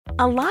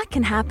A lot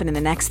can happen in the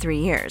next 3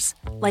 years.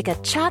 Like a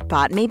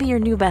chatbot may be your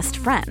new best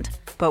friend.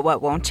 But what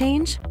won't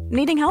change?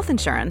 Needing health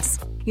insurance.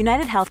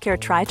 United Healthcare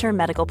Tri-Term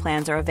Medical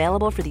Plans are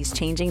available for these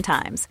changing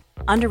times.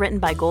 Underwritten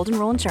by Golden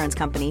Rule Insurance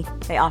Company,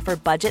 they offer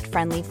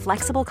budget-friendly,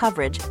 flexible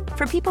coverage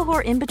for people who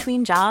are in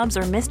between jobs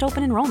or missed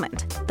open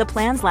enrollment. The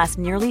plans last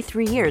nearly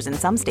 3 years in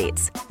some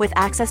states, with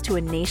access to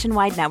a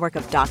nationwide network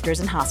of doctors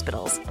and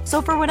hospitals.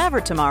 So for whatever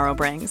tomorrow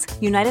brings,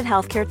 United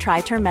Healthcare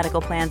Tri-Term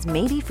Medical Plans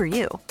may be for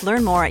you.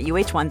 Learn more at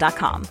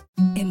uh1.com.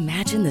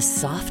 Imagine the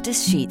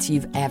softest sheets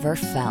you've ever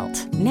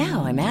felt.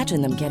 Now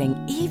imagine them getting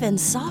even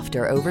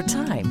softer over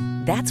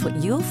time. That's what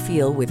you'll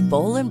feel with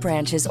Boll &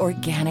 Branch's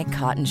organic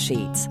cotton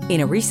sheets.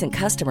 In a recent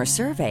customer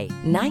survey,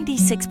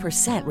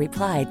 96%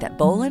 replied that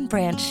Boll &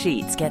 Branch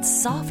sheets get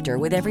softer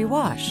with every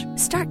wash.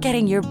 Start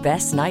getting your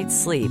best night's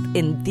sleep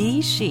in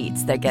these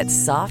sheets that get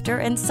softer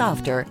and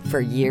softer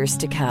for years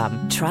to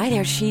come. Try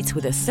their sheets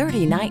with a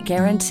 30-night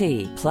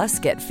guarantee. Plus,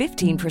 get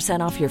 15%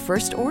 off your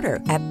first order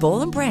at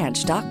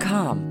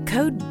bollandbranch.com.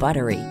 Code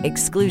BUTTERY.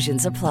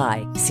 Exclusions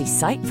apply. See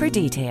site for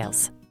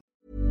details.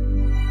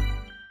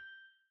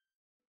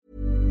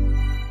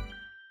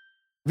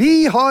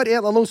 Vi har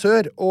en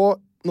annonsør, og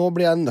nå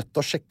blir jeg nødt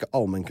til å sjekke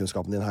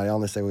allmennkunnskapen din her,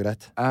 Jan, hvis det går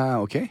greit.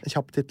 Ok. En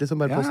kjapp titt, liksom,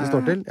 bare på hvordan det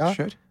står til. Ja.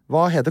 Kjør.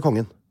 Hva heter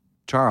kongen?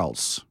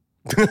 Charles.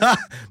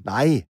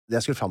 Nei, det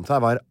jeg skulle fram til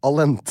her var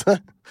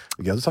Allente.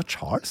 Gøy, du sa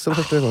Charles som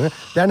første konge.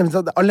 Det er nemlig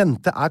sånn at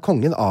Allente er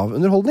kongen av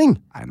underholdning.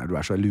 Nei, når du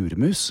er så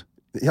luremus.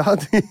 Ja,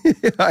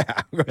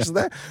 kanskje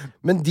det.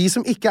 Men de som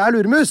ikke er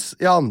luremus,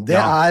 Jan, det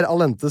er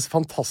Allentes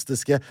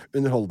fantastiske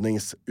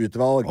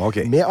underholdningsutvalg.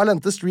 Ok. Med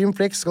Allente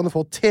Streamflex kan du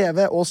få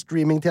TV og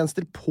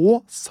streamingtjenester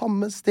på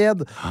samme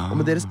sted. Og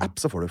med deres app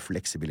så får du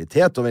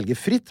fleksibilitet og velge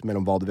fritt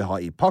mellom hva du vil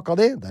ha i pakka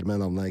di. Dermed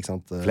navnet, ikke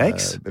sant?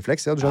 Flex?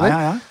 Flex, ja, du skjønner.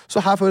 Ja. Så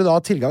her får du da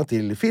tilgang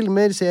til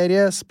filmer,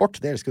 serie,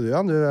 sport. Det elsker du,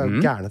 Jan. Du er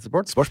gæren etter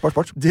sport.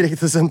 Sport.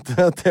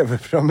 Direktesendte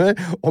TV-programmer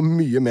og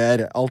mye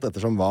mer. Alt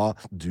ettersom hva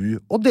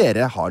du og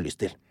dere har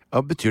lyst til.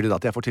 Betyr det da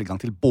at jeg får tilgang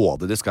til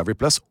både Discovery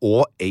Plus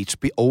og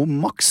HBO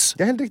Max?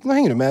 Ja, helt riktig, nå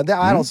henger du med. Det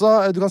er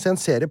altså, du kan se en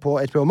serie på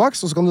HBO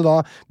Max, og så kan du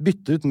da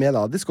bytte ut med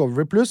da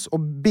Discovery Plus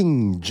og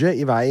binge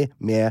i vei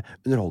med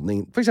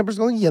underholdning. For eksempel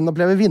så kan du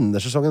gjenoppleve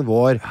vinnersesongen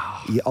vår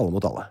i Alle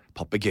mot alle.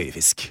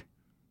 Papegøyefisk.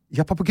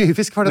 Ja,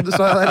 papegøyefisk var det du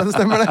sa der, det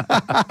stemmer det.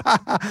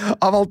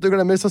 Av alt du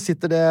glemmer, så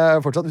sitter det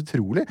fortsatt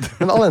utrolig.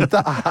 Men Allente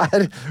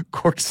er,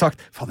 kort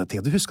sagt, faen, jeg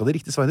tenker at du husker det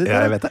riktig svaret ditt.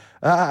 Ja, jeg vet det.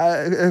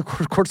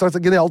 Kort sagt,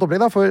 genialt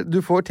opplegg da, for du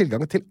får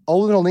tilgang til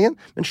all underholdningen,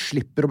 men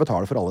slipper å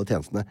betale for alle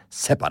tjenestene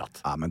separat.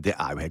 Ja, men det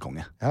er jo helt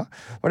konge. Ja,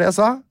 var det jeg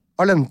sa.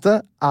 Allente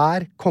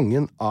er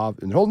kongen av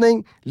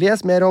underholdning.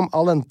 Les mer om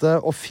Allente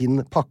og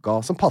finn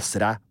pakka som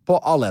passer deg på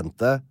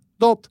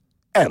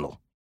allente.no.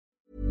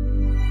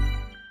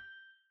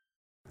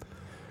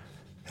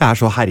 Jeg er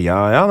så herja,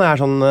 ja. Jeg er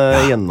sånn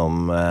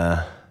gjennom...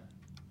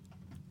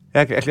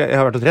 Jeg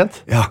har vært og trent.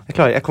 Ja.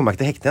 Jeg kommer meg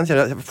ikke til hekten igjen, så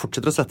jeg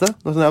fortsetter å svette.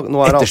 Nå er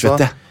det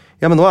Ettersvette.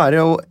 Ja, men nå er det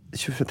jo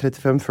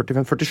 35,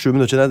 45, 47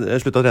 minutter siden jeg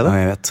sluttet å trene.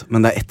 Ja, jeg vet.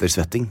 Men det er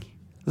ettersvetting.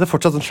 Det er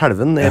fortsatt sånn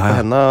skjelven på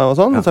hendene og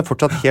sånn, så jeg er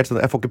fortsatt helt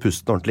sånn, jeg får ikke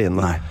pusten ordentlig inn.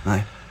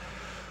 Nei.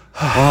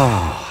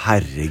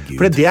 Herregud.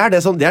 For det er det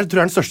som, det er, tror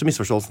jeg er den største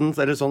misforståelsen,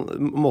 eller sånn,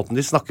 måten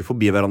de snakker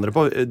forbi hverandre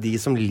på, de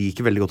som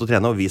liker veldig godt å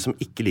trene, og vi som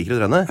ikke liker å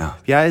trene.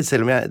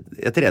 Selv om jeg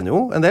trener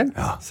jo en del,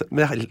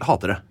 men jeg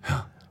hater det.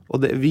 Og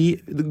det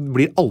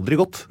blir aldri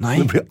godt. Nei.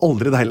 Det blir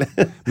aldri deilig.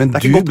 Men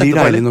du blir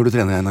deilig når du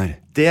trener, Einar.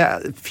 Det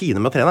fine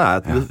med å trene er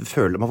at du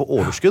føler man får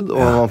overskudd, og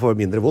man får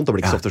mindre vondt, og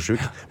blir ikke så ofte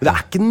syk. Men det er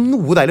ikke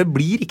noe deilig. Det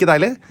blir ikke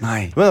deilig.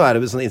 Nei. Men det er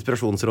sånn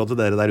inspirasjonsråd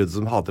til dere der ute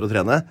som hater å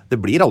trene. Det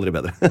blir aldri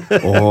bedre.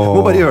 Man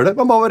må bare gjøre det.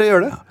 Man må bare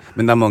gjøre det.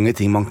 Men det er mange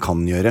ting man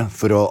kan gjøre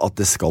for at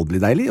det skal bli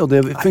deilig, og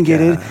det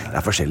fungerer. Det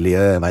er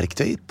forskjellige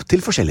verktøy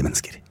til forskjellige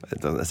mennesker.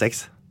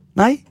 Sex?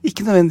 Nei,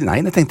 ikke nødvendig.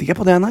 Nei, jeg tenkte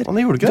ikke på det, Einar. Du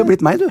gjorde ikke det. Du har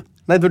blitt meg, du.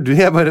 Nei, det var du.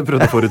 Jeg bare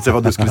prøvde å forutse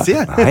hva du skulle si.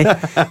 Nei,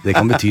 det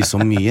kan bety så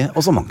mye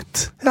og så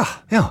mangt. Ja.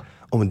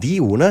 Og med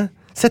de ordene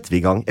setter vi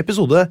i gang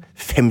episode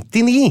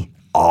 59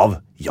 av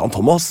Jan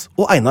Thomas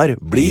og Einar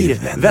blir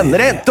venner.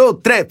 1,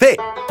 2, 3,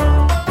 4!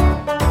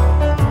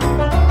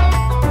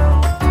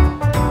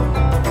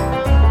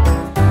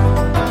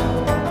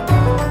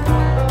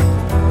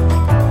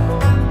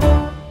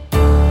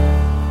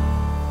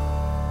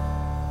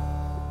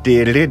 Ja,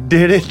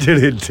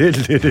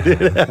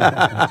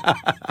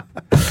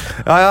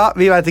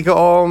 vi vet ikke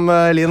om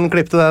Linn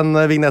klippte den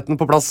vignetten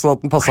på plass sånn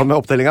at den passet med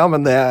opptellinga,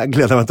 men det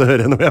gleder jeg meg til å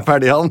høre når vi er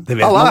ferdig, Jan. Det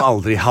vet man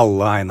aldri.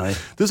 Halla, Einar.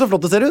 Du, så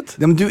flott det ser ut.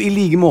 Ja, men du, i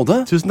like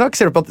måte. Tusen takk.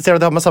 Ser du at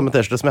jeg har med samme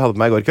t-skjorte som jeg hadde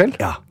på meg i går kveld?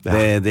 Ja,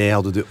 det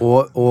hadde du.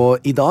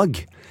 Og i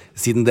dag,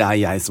 siden det er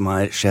jeg som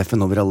er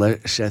sjefen over alle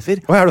sjefer.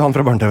 Er du han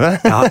fra Barne-TV?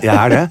 Ja, jeg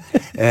er det.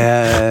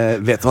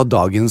 Vet du hva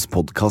dagens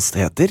podcast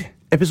heter?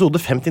 Episode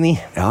 59.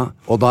 Ja,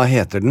 og da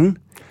heter den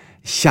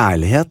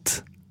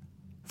Kjærlighet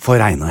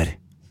for Einar.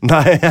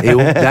 Nei. Jo,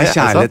 det er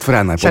Kjærlighet for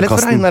Einar-podcasten. Kjærlighet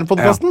for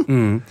Einar-podcasten.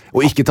 Ja.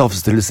 Og ikke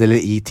Tafsestrøls eller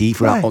E.T.,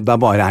 for det er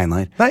bare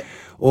Einar. Nei.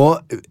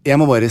 Og jeg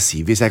må bare si,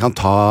 hvis jeg kan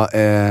ta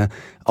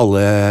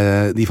alle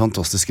de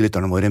fantastiske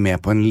lytterne våre med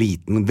på en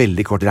liten,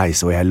 veldig kort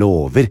reise, og jeg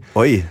lover.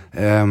 Oi,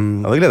 ja,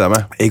 det gleder jeg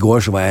meg. I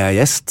går så var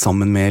jeg gjest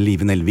sammen med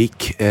Live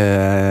Nelvik,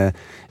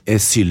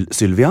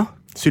 Sylvia,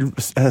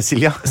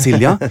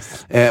 Silja,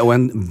 og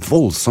en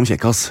voldsom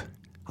kjekkas.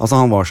 Altså,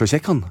 han var så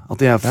kjekk, han, at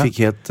jeg fikk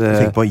helt...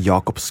 Tenk på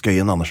Jakob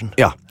Skøyen Andersen.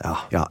 Ja.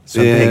 Sønnen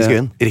til Hege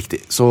Skøyen. Riktig.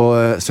 Så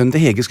sønnen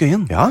til Hege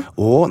Skøyen. Ja.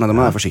 Og, nei, da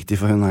må jeg være forsiktig,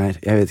 for hun er...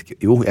 Jeg vet ikke...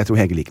 Jo, jeg tror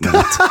Hege liker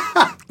meg litt.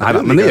 Nei,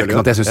 men det gjør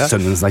ikke at jeg synes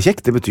sønnen hennes er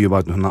kjekk. Det betyr jo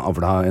bare at hun har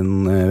avlet en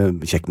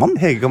kjekk mann.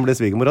 Hege kan bli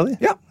svigermora di.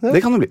 Ja,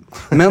 det kan det bli.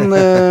 Men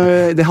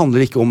det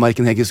handler ikke om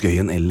hverken Hege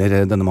Skøyen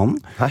eller denne mannen.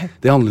 Nei.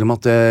 Det handler om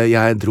at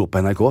jeg dro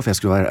på NRK, for jeg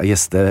skulle være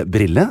gjeste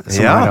Brille,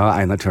 som er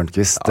Einar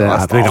Tørnquist,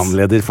 er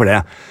programleder for det.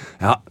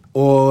 Ja.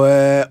 Og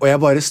jeg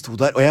bare sto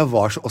der, og jeg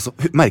var så også,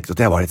 merket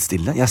at jeg var litt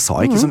stille. Jeg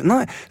sa ikke så mye,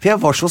 nei, for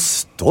jeg var så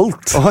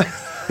stolt.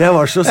 Jeg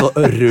var så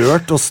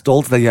rørt og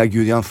stolt.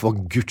 Gud, Jan, for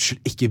Guds skyld,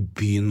 ikke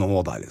begynn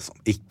nå da, liksom.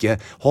 Ikke,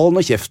 hold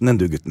nå kjeften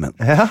din, du gutten min.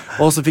 Ja.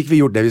 Og så fikk vi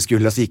gjort det vi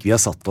skulle, så gikk vi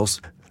og satt oss.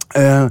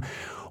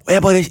 Og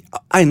jeg bare,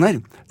 Einar,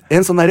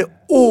 en sånn der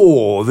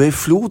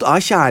overflod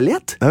av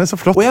kjærlighet. Det er så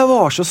flott. Og jeg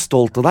var så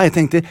stolt av deg. Jeg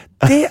tenkte,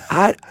 det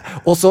er...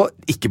 Og så,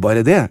 ikke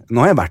bare det.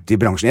 Nå har jeg vært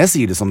i bransjen, jeg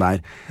sier det som det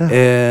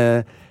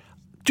er.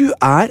 Du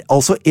er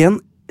altså en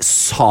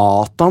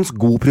satans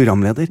god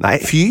programleder. Nei.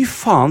 Fy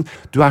faen,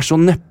 du er så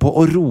neppe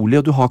og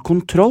rolig, og du har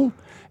kontroll.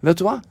 Vet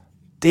du hva?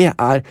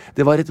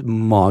 Det var et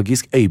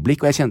magisk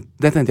øyeblikk, og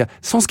det tenkte jeg,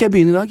 sånn skal jeg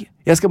begynne i dag.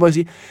 Jeg skal bare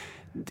si,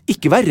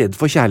 ikke vær redd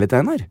for kjærlighet,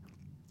 Einar.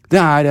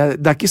 Det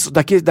er ikke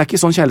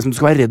sånn kjærlighet som du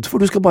skal være redd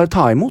for, du skal bare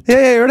ta imot. Ja,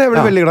 jeg gjør det, jeg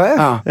blir veldig glad, jeg.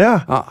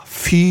 Ja.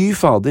 Fy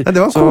fader. Ja,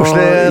 det var en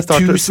koselig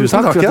start. Tusen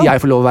takk for at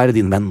jeg får lov å være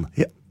din venn.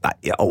 Ja. Nei,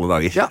 i alle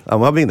dager. Ja. Da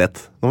må vi ha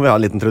vignett. Nå må vi ha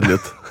en liten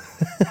trudelutt.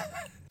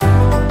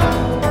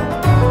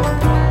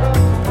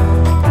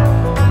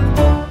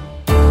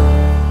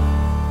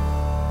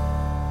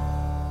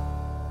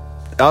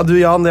 Ja, du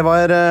Jan, det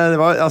var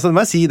altså det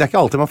må jeg si, det er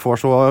ikke alltid man får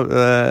så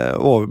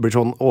blir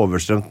sånn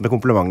overstrømt med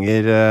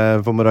komplimenter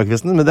på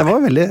morgenkvisten, men det var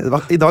veldig,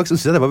 i dag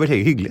synes jeg det var veldig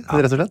hyggelig,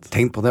 rett og slett.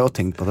 Tenk på det, og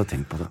tenk på det.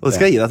 Og det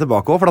skal jeg gi deg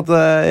tilbake også, for at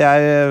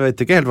jeg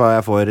vet ikke helt hva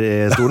jeg får i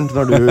stolen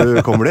når du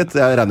kommer dit.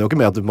 Jeg regner jo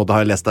ikke med at du måtte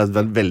ha lest deg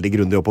veldig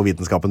grundig opp på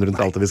vitenskapen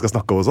rundt alt det vi skal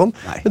snakke om og sånn.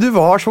 Men du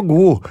var så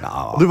god.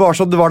 Ja. Du var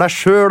deg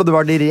selv, og du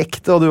var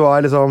direkte, og du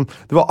var liksom,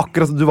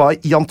 du var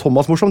Jan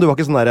Thomas morsom. Du var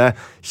ikke sånne der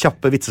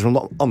kjappe vitser som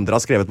andre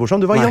har skrevet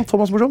morsom. Du var Jan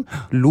Thomas morsom.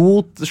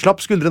 Slapp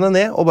skuldrene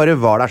ned og bare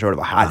var der selv.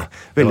 Det var herlig.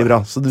 Veldig bra.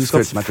 Så du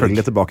skal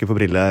selvfølgelig tilbake på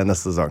Brille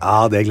neste sesong.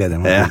 Ja, det gleder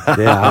jeg meg til.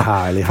 Det er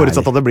herlig.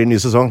 Forutsatt at det blir en ny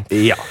sesong.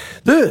 Ja.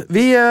 Du,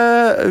 vi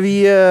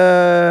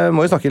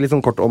må jo snakke litt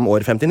sånn kort om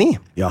år 59.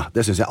 Ja,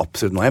 det synes jeg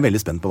absolutt. Nå er jeg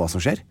veldig spent på hva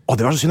som skjer.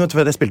 Det var så synd,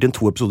 for jeg spilte inn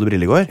 2 episoder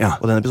Brille i går,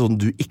 og den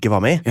episoden du ikke var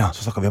med i,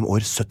 så snakket vi om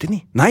år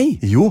 79. Nei!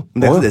 Jo,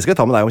 men det skal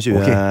jeg ta med deg om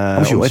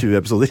 20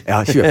 episoder.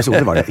 Ja, 20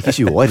 episoder var det. Ikke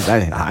 20 år.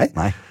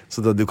 Nei. Så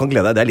du kan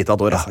glede deg, det er litt av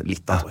et år. Altså.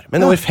 Litt av et år.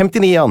 Men år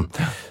 59, Jan.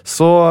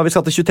 Så vi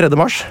skal til 23.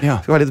 mars.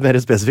 Skal være litt mer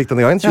spesifikt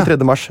denne gangen. 23.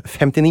 mars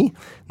 59.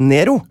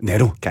 Nero.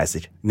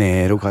 Keiser.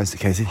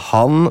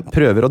 Han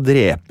prøver å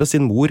drepe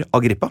sin mor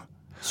Agrippa,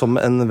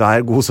 som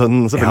enhver god sønn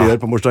selvfølgelig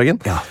gjør på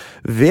morsdagen,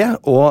 ved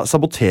å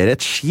sabotere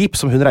et skip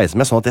som hun reiser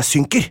med, sånn at det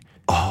synker.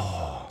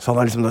 Så han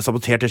har liksom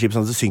sabotert det skipet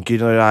sånn at det synker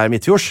når det er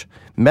midtfjords.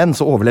 Men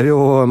så overlever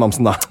jo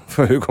Mamsen da,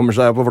 for hun kommer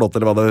seg på flått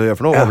eller hva det gjør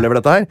for noe, overlever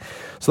dette her.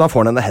 Så da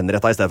får han henne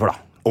henrettet i stedet for da.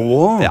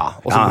 Og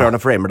så prøver han å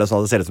frame det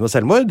sånn at det ser ut som et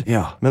selvmord.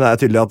 Men det er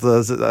tydelig at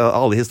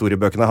alle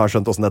historiebøkene har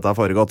skjønt hvordan dette har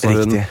foregått.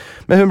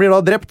 Men hun blir da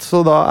drept,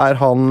 så da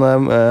er han,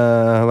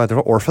 hva heter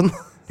det for, orphan.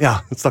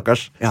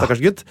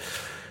 Stakkars gutt.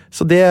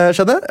 Så det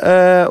skjedde.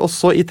 Og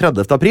så i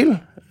 30. april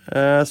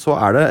så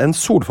er det en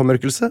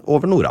solformørkelse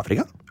over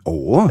Nord-Afrika.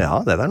 Ja,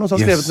 det er noe som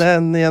har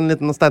skrevet ned i en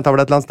liten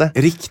steintavle et eller annet sted.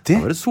 Riktig.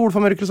 Det var en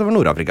solformørkelse over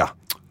Nord-Afrika.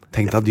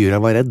 Tenk at dyra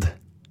var redd.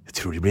 Jeg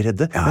tror de blir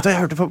redde. Vet du,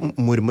 jeg hørte fra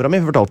mormora mi,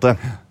 hun fortalte,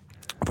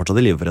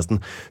 fortsatt i livet forresten,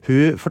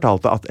 hun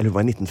fortalte at, eller det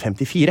var i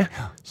 1954,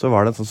 så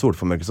var det en sånn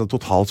solformørkelse,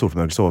 total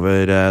solformørkelse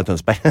over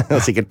Tønsberg.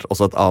 Sikkert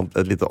også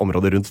et lite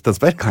område rundt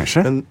Tønsberg.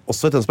 Kanskje. Men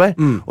også i Tønsberg.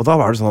 Og da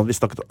var det sånn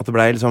at det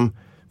ble liksom,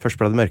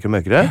 først ble det mørkere og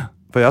mørkere,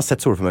 for jeg har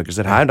sett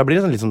solformørkelser her, da blir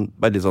det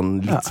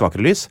litt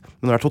svakere lys,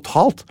 men når det er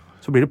totalt,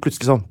 så blir det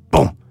plutselig sånn,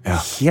 boom,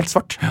 helt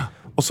svart.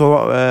 Og så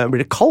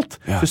blir det kaldt,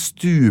 så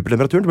stuper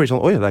temperaturen, det blir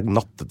sånn, oi, det er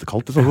nattete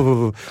kaldt,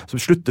 så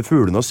slutter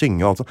fuglene å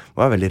synge og alt sånt.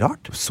 Det var veldig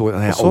rart. Så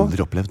jeg har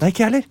aldri opplevd. Nei,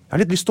 ikke jeg heller. Jeg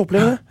har litt lyst til å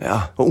oppleve det.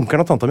 Og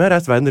onkelen og tanta mi har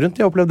reist verden rundt,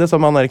 jeg har opplevd det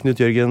sammen med han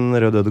Knut Jørgen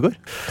Rød Ødegård.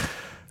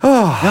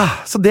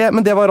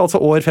 Men det var altså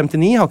år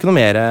 59, har ikke noe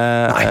mer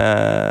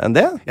enn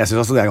det. Jeg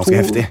synes altså det er ganske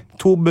heftig.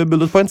 2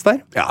 bullet points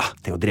der.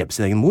 Det å drepe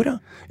sin egen mor,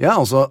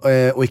 altså,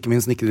 og ikke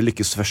minst når ikke det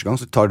lykkes første gang,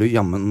 så tar du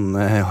jammen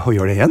og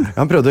gjør det igjen.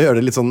 Han prøvde å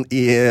gjøre det litt sånn,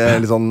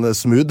 litt sånn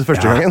smooth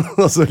første gangen,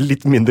 og så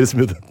litt mindre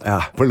smooth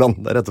på land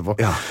der etterpå.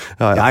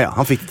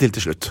 Han fikk det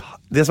til slutt.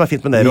 Det som er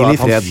fint med Nero, er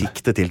at han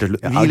fikk det til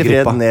slutt. Hvil i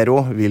fred,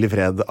 Nero. Hvil i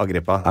fred,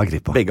 Agrippa.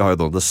 Begge har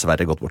jo da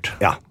dessverre gått bort.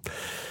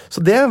 Så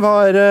det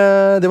var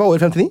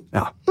år 59.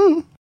 Ja.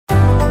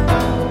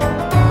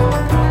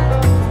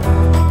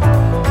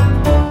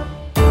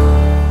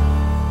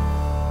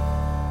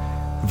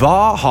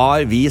 Hva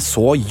har vi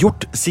så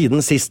gjort siden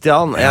sist,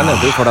 Jan? Jeg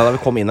nevnte jo for deg da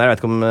vi kom inn her, jeg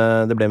vet ikke om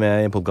det ble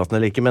med i podcasten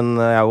eller ikke, men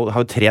jeg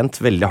har jo trent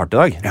veldig hardt i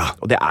dag. Ja.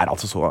 Og det er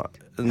altså så...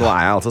 Nå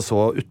er jeg altså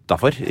så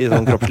utenfor i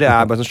sånn kroppslig. Jeg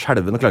er bare sånn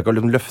skjelven og klarer ikke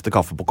å løfte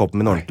kaffe på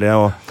koppen min ordentlig,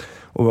 og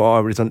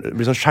blir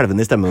sånn skjelven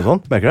i stemmen og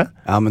sånn. Merker du det?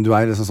 Ja, men du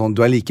er liksom sånn,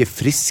 du er like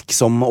frisk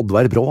som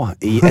Oddvar Brå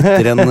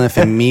etter en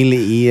 5 mil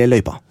i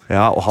løypa.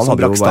 Ja, og han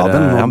brakk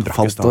staven, og han brakk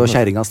falt staven. og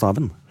kjæring av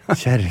staven.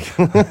 Kjæring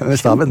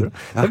Staven.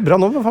 Det er bra,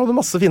 nå har du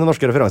masse fine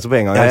norske referanser på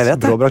en gang. Ja, jeg vet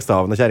det. Brå brakk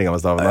staven og kjæringa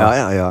med staven.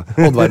 Ja.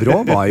 Oddvar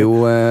Brå var jo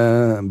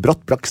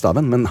brått brakk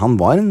staven, men han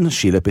var en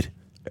skiløper.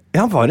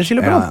 Ja, han var en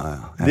skiløper,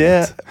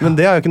 men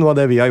det er jo ikke noe av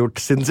det vi har gjort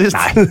siden sist.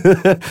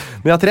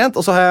 Men jeg har trent,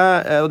 og det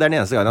er den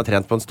eneste gangen jeg har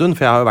trent på en stund,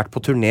 for jeg har jo vært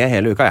på turné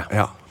hele uka.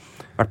 Ja.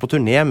 Vært på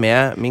turné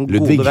med min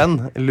Ludvig. gode venn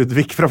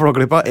Ludvig fra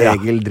Flåklypa,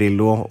 Egil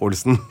Drillo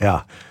Olsen.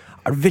 Ja.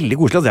 Det er veldig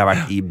koselig. Altså, jeg har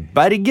vært i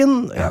Bergen,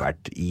 jeg har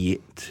vært i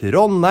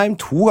Trondheim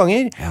 2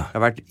 ganger, jeg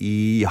har vært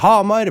i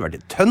Hamar, jeg har vært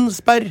i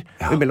Tønsberg.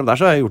 Og imellom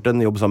der så har jeg gjort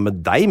en jobb sammen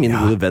med deg, min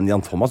gode venn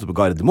Jan Thomas på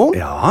Gardermoen.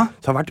 Ja.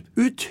 Så jeg har vært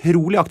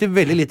utrolig aktiv,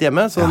 veldig lite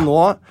hjemme, så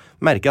nå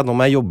merker jeg at nå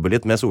må jeg jobbe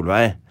litt med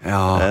Solveig.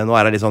 Ja. Nå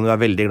er det litt sånn, hun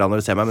er veldig glad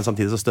når du ser meg, men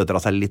samtidig så støter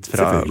hun seg litt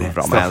fra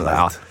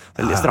meg.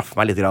 Det straffer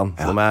meg litt grann.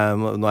 Så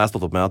nå har jeg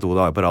stått opp med 2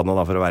 dager på rad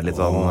nå da, for å være litt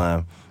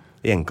sånn...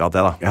 jenka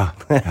til da. Ja.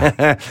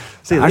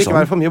 Så det ikke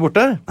være for mye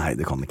borte. Nei,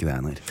 det kan ikke det,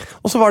 Einar.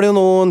 Og så var det jo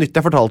noe nytt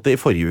jeg fortalte i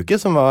forrige uke,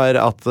 som var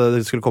at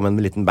det skulle komme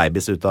en liten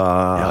babys ut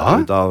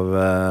av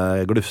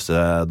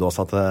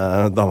glufsedåsa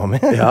til dama mi.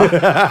 Ja.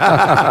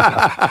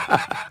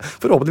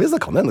 Forhåpentligvis,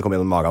 det kan hende komme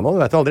gjennom magen nå,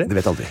 det vet du aldri. Det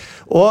vet aldri.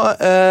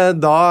 Og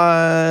da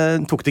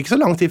tok det ikke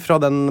så lang tid fra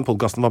den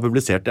podcasten var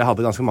publisert. Jeg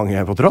hadde ganske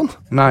mange på tråden.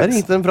 Jeg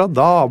ringte dem fra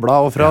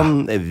Dagbladet og fra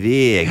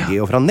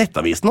VG og fra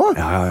Nettavisen også.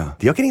 Ja.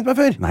 De har ikke ringt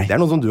meg før. Nei. Det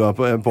er noe som du har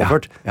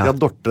påført. Ja. At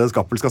Dorte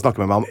Skappel skal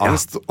snakke med meg om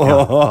angst, og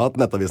at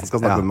Nettavisen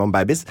skal snakke med meg om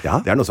babys. Ja.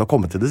 Det er noe som har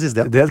kommet til det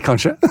siste. Det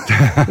kanskje.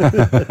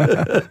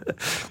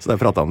 Så jeg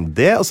pratet om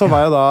det, og så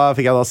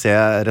fikk jeg da se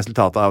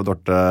resultatet av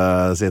Dorte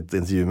sitt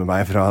intervju med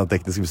meg fra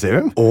Teknisk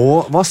Museum.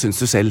 Og hva syns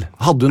du selv?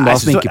 Hadde hun da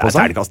sminke på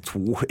seg? Terningkast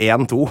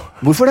 1-2.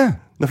 Hvorfor det?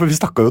 For vi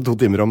snakket jo 2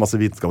 timer om masse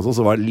vitenskap, og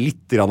så var det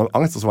litt grann om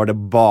angst, og så var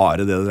det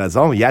bare det dreide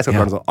seg om. Jeg skal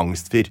ikke være en sånn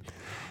angstfyr.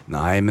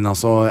 Nei, men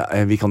altså,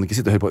 vi kan ikke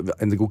sitte og høre på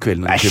en god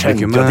kveld. Jeg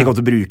skjønte jo at de kom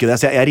til å bruke det,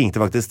 så jeg ringte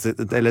faktisk,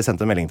 eller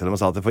sendte en melding til dem og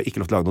sa at jeg får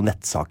ikke lov til å lage noen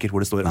nettsaker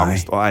hvor det står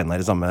angst og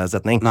Einar i samme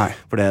setning. Nei.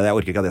 For jeg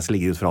orker ikke at det skal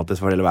ligge ut for alltid,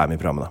 så får det være med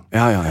i programmet da.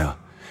 Ja.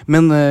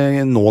 Men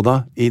nå da,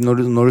 når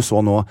du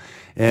så nå,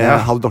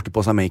 hadde Dorte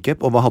på seg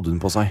make-up, og hva hadde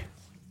hun på seg?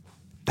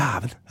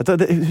 Dæven,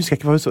 det husker jeg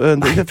ikke hva hun så,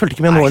 jeg følte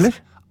ikke med nå,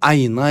 eller?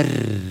 Einar.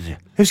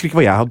 Jeg husker ikke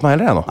hva jeg hadde på meg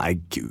heller, jeg nå. Nei,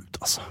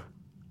 Gud, altså.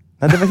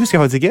 Nei, det husker jeg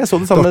faktisk ikke. Jeg så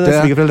det samme med Dorte,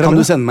 svigerforeldrene. kan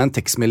du sende meg en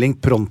tekstmelding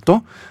pronto?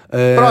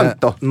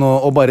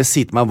 Og bare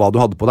si til meg hva du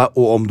hadde på deg,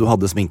 og om du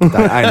hadde sminket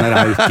deg. Einar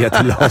er jo ikke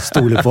til å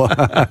stole på.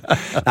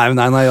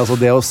 Nei, altså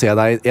det å se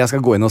deg. Jeg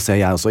skal gå inn og se,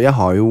 jeg også. Jeg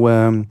har jo,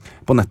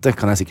 på nettet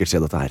kan jeg sikkert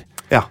se dette her.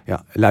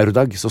 Ja.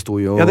 Lørdag så sto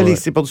jo... Ja, det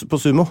ligger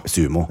på Sumo.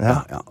 Sumo,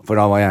 ja. For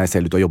da var jeg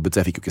selv ute og jobbet,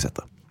 så jeg fikk jo ikke sett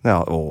det.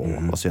 Ja,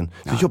 hva synd.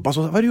 Du jobbet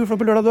så... Hva gjorde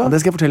du på lørdag, du? Ja,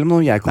 det skal jeg fortelle om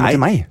når jeg kommer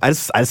til meg. Er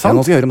det sant? Ja,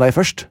 nå skal jeg høre om deg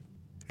først.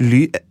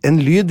 En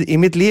lyd i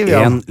mitt liv,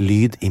 ja. En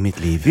lyd i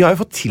mitt liv. Vi har jo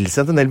fått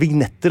tilsendt en del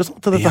vignetter og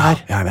sånt til dette her.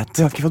 Ja, jeg vet.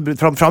 Vi har ikke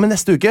fått, fra med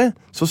neste uke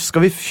så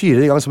skal vi fyre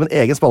det i gang som en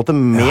egen spalte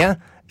med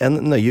en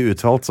nøye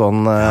utvalgt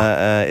sånn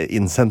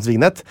innsendt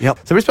vignett. Ja.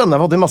 Så det blir spennende.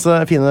 Jeg har fått inn masse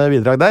fine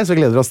bidrag der, så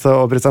gleder vi oss til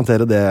å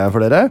presentere det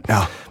for dere.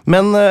 Ja.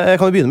 Men jeg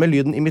kan jo begynne med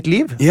lyden i mitt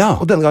liv. Ja.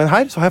 Og denne gangen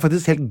her så har jeg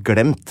faktisk helt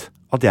glemt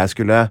at jeg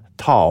skulle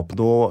ta opp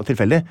noe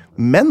tilfeldig.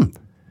 Men...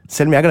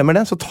 selv om jeg glemmer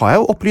det, så tar jeg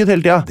jo opp lyd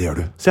hele tiden. Det gjør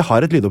du. Så jeg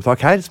har et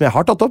lydopptak her som jeg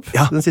har tatt opp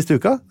den siste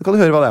uka. Da kan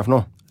du høre hva det er for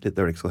noe. Litt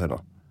øyeblikk skal du høre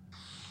nå.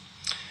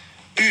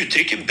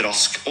 Uttrykket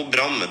brask og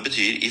bram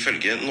betyr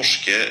ifølge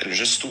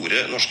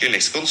store norske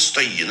leksikon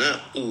støyende,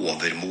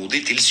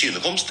 overmodig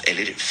tilsynekomst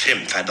eller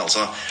fremferd,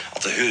 altså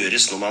at det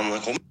høres når man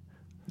kommer.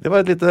 Det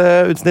var et lite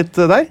utsnitt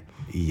der.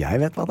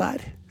 Jeg vet hva det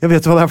er. Jeg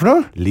vet hva det er for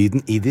noe.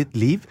 Lyden i ditt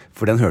liv,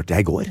 for den hørte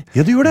jeg i går.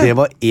 Ja, du gjorde det. Det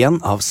var en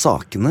av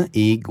sakene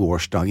i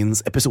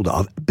gårsdagens episode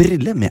av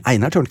Brille med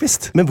Einar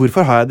Tørnquist. Men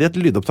hvorfor har jeg det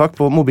et lydopptak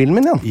på mobilen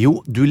min, Jan?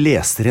 Jo, du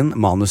leser inn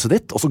manuset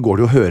ditt, og så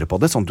går du og hører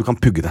på det, sånn at du kan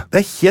pugge det.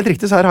 Det er helt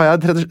riktig, så her har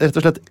jeg rett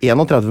og slett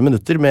 31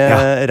 minutter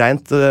med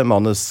rent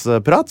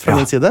manusprat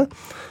fra min side.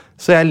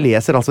 Så jeg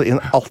leser altså inn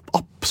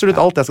absolutt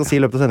alt jeg skal si i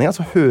løpet av sendingen,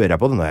 så hører jeg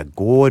på det når jeg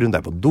går rundt, når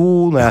jeg er på do,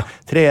 når jeg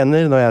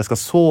trener, når jeg skal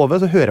sove,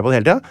 så hører jeg på det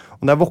hele tiden.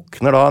 Og når jeg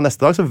våkner da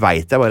neste dag, så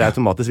vet jeg bare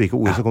automatisk hvilke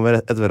ord som kommer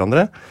etter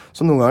hverandre.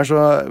 Så noen ganger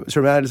så,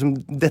 selv om jeg liksom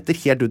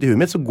detter helt ut i huet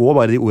mitt, så går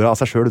bare de ordene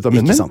av seg selv ut av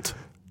munnen min. Ikke sant?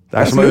 Det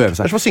er som å øve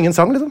seg. Det er som å synge en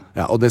sang, liksom.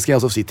 Ja, og det skal jeg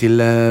også si til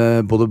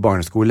både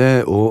barneskole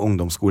og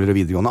ungdomsskoler og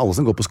videregående. Alle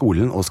som går på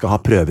skolen og skal ha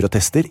prøver og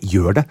tester,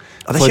 gjør det.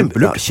 Ja, det er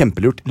kjempelurt. Ja,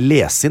 kjempelurt.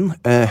 Les inn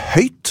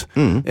høyt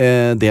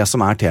det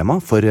som er tema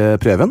for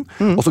prøven,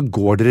 og så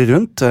går dere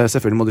rundt.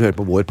 Selvfølgelig må dere høre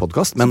på vår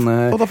podcast, men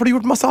Og da får du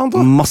gjort masse annet,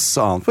 da. masse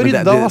annet. For Men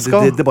rydda og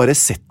vaska. det bare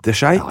setter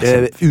seg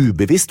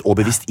ubevisst og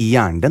bevisst i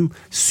hjernen din.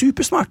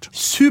 Supersmart.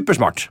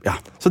 Supersmart. Ja.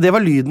 Så det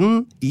var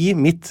lyden i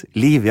mitt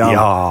liv, ja.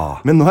 Ja.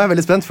 Men nå er jeg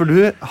veldig spent, for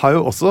du har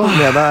jo også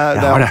med deg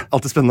Det har er det.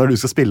 alltid spennende når du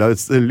skal spille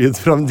ut lyd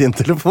fra din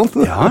telefon.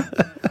 Ja,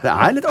 det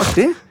er litt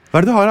artig. Hva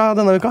er det du har av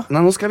denne uka?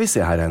 Nei, nå skal vi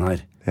se her,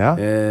 Einar. Ja.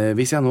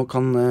 Hvis jeg nå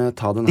kan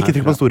ta den her Ikke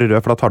trykk på den store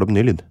røde, for da tar du opp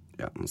ny lyd.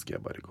 Ja, nå skal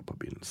jeg bare gå på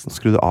begynnelsen.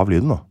 Skru av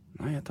lyden nå.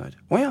 Nei, jeg tar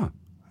Åja!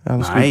 Ja,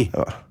 nå Nei.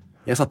 Ja.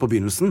 Jeg satt på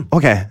begynnelsen.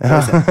 Ok. Ja.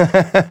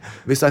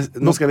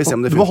 Nå skal vi se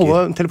om det Du må funker.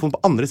 holde telefonen på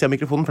andre siden av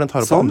mikrofonen, for den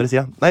tar opp på Sånn? andre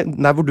siden.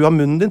 Nei, hvor du har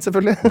munnen din,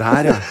 selvfølgelig.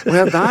 Der, ja.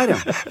 Åja, der, ja.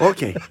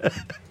 Ok.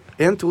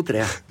 1, 2,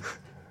 3.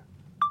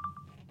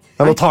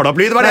 Ja, nå tar du opp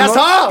lyd, var det jeg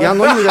sa! Ja,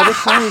 nå gjorde jeg det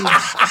feil.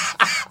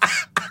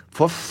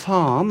 For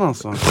faen,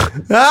 altså.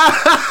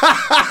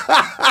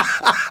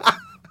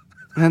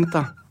 Vent,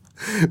 da.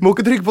 Må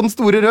ikke trykke på den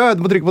store røde,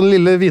 du må trykke på den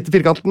lille hvite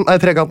firkanten. Nei,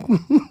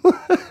 trekanten.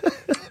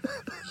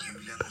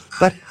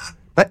 Der.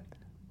 Nei,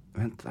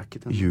 Vent, det er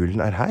ikke den. julen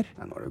er her.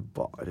 Nei, nå er det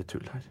bare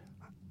tull her.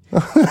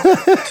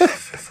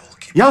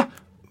 Ja!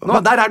 Nå,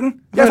 der er den!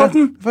 Jeg fant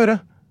den! Få høre.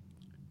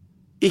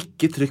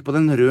 Ikke trykk på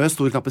den røde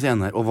store knappen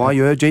igjen her. Og hva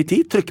gjør JT?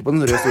 Trykker på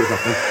den røde store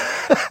knappen.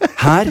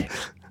 Her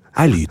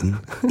er lyden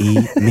i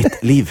mitt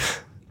liv.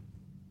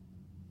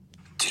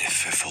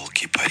 Treffe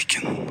folk i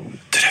parken.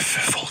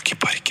 Treffe folk i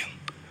parken.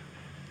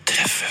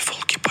 Treffe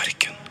folk i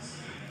parken.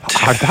 Er det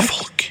Treffe her?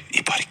 folk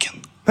i parken.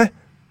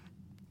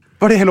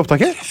 Var det hele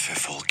opptaket? Treffe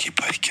folk i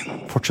parken.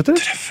 Fortsetter du?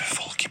 Treffe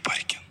folk i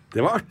parken.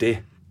 Det var artig.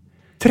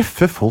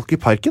 Treffe folk i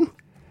parken?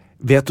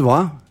 Vet du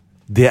hva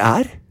det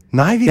er?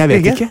 Nei, Jeg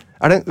vet ikke.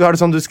 Er det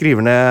sånn du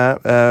skriver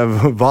ned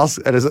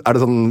er det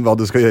sånn hva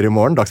du skal gjøre i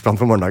morgen? Dagsplan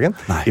for morgendagen?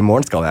 Nei. I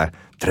morgen skal jeg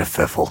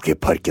treffe folk i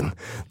parken.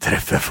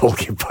 Treffe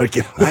folk i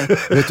parken. Nei,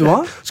 vet du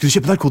hva? Skal du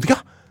kjøpe narkotika?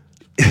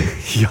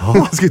 Ja.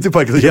 Skal du til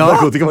parken og kjøpe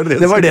narkotika? Var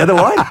det var det det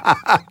var.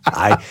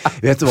 Nei,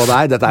 vet du hva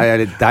det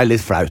er? Det er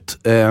litt flaut.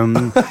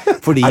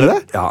 Fordi Er det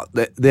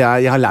det? Ja,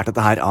 jeg har lært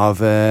dette her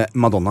av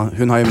Madonna.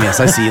 Hun har jo med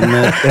seg sin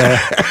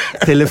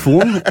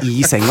telefon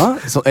i senga,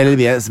 eller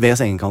ved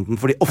sengekanten.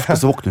 Fordi ofte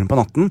så våkner hun på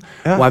natten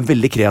og er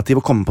veldig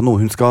kreativ og kommer på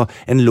noe hun skal,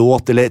 en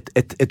låt eller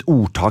et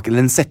ordtak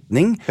eller en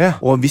setning. Ja.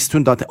 Og hvis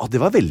hun da tenker,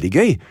 det var veldig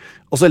gøy,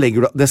 og så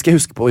legger du, det skal jeg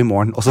huske på i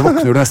morgen, og så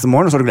våkner du neste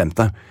morgen og så har du glemt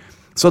det.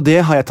 Så det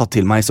har jeg tatt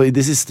til meg. Så i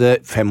de siste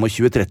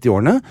 25-30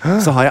 årene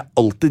så har jeg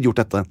alltid gjort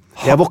dette.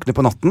 Jeg våkner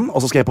på natten,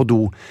 og så skal jeg på do.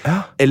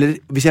 Eller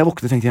hvis jeg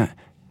våkner, tenkte jeg,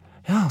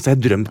 ja, så har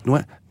jeg drømt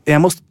noe.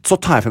 Så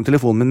tar jeg frem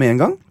telefonen min med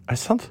en gang, Er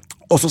det sant?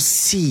 og så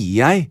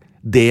sier jeg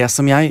det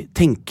som jeg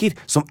tenker,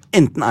 som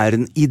enten er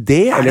en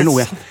idé eller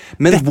noe jeg...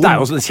 Men Dette er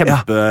jo en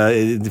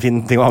kjempefin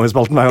ting å ha med i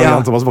spalten hver gang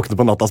Jan Thomas våkner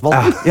på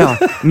nattaspalten. ja,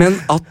 men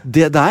at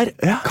det der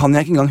kan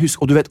jeg ikke engang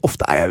huske. Og du vet,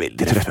 ofte er jeg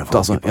veldig trøtt.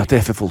 Altså. Jeg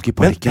treffer folk i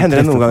Men parken.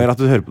 hender det noen treffer ganger at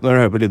du hører på, når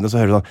du hører på lydene,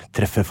 så hører du sånn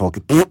treffe folk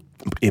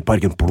i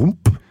parken,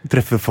 plump.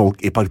 Treffe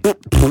folk i parken,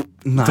 plump.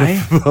 Nei,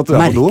 Treffe at du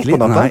er på do merkelig.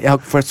 på natta.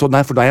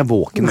 Nei, for da er jeg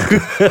våken.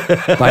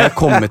 Da har jeg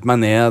kommet meg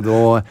ned.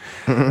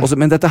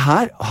 Men dette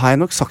her har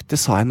jeg nok sagt,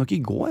 det sa jeg nok i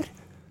går.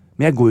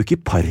 Men jeg går jo ikke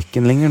i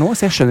parken lenger nå,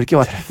 så jeg skjønner ikke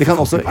hva det kan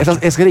også,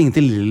 jeg skal ringe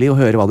til Lily og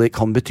høre hva det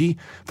kan bety.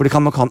 For det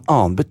kan nok ha en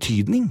annen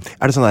betydning.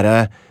 Er det sånn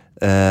derre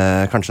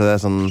kanskje det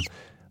er sånn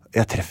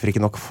jeg treffer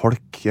ikke nok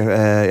folk,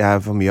 jeg er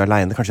for mye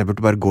alene. Kanskje jeg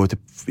burde bare gå ut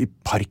i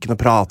parken og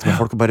prate med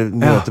folk og bare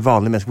møte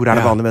vanlige mennesker. Hvor er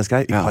det vanlige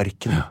mennesker her? I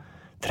parken.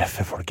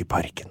 Treffe folk i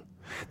parken.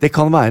 Det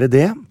kan være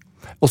det.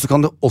 Og så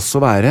kan det også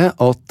være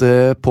at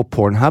på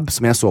Pornhub,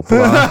 som jeg så på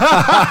da,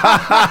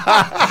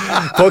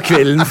 på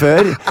kvelden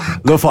før,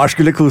 når far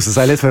skulle kose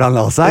seg litt før han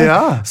la seg,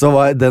 så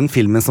var den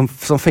filmen som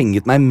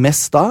fenget meg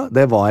mest da,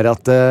 det var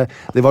at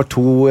det var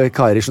to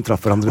karer som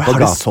traff hverandre på Har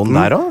de gaten. sånn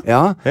der også?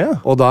 Ja,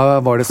 og da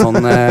var det sånn,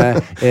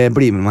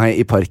 bli med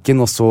meg i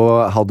parken, og så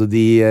hadde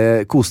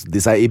koste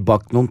de seg i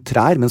bak noen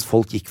trær, mens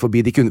folk gikk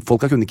forbi.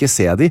 Folka kunne ikke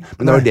se de,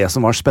 men det var det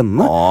som var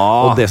spennende.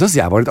 Og det synes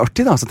jeg var litt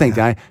artig da. Så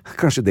tenkte jeg,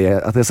 kanskje det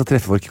at jeg skal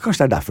treffe folk,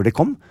 kanskje det er derfor det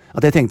kom.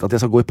 At jeg tenkte at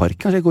jeg skal gå i parken.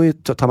 Kanskje jeg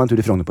ta meg en tur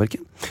i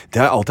Frognerparken.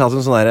 Det har jeg alltid hatt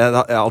en sånn der, jeg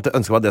har alltid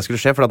ønsket meg at det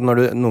skulle skje. For at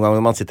noen ganger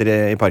når man sitter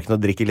i parken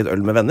og drikker litt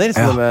øl med venner,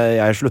 som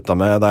jeg slutta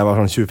med da jeg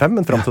var sånn 25,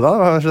 men frem til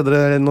da skjedde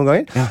det noen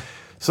ganger,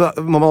 så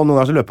må man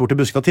noen ganger løpe bort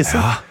til busken og tisse.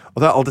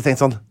 Og da har jeg alltid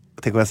tenkt sånn,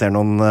 tenk om jeg ser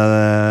noen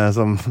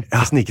som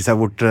sniker seg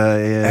bort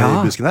i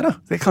busken her da.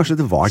 Kanskje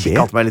det var det.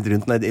 Kikk alltid meg litt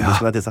rundt i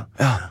busken der jeg tissa.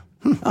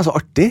 Altså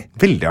artig.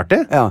 Veldig artig.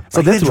 Ja, så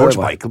så det det tror jeg George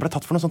var. Michael ble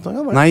tatt for noe sånt?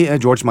 Nei,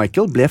 George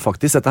Michael ble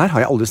faktisk, dette her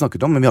har jeg aldri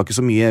snakket om, men vi har ikke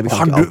så mye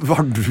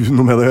Har du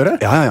noe med det å gjøre?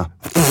 Ja.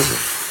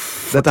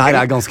 Dette her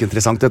er ganske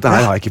interessant. Dette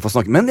her har jeg ikke fått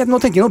snakke. Men nå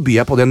tenker jeg, nå byr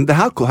jeg på den. Det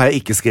her har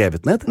jeg ikke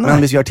skrevet ned. Men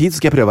hvis vi har tid,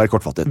 så skal jeg prøve å være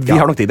kortfattet. Vi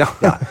har nok tid,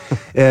 ja.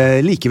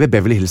 Like ved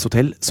Beverly Hills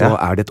Hotel så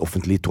er det et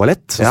offentlig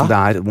toalett. Så det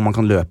er hvor man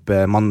kan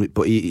løpe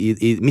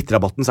I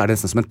midtrabatten så er det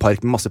nesten som en park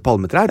med masse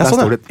palmetrær. Der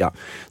sånn, står det,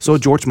 Så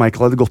George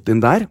Michael hadde gått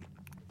inn der.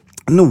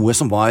 Noe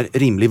som var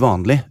rimelig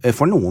vanlig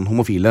for noen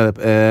homofile.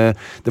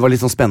 Det var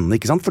litt sånn spennende,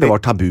 ikke sant? For det var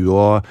tabu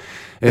og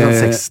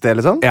Sexsted,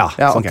 liksom? Ja,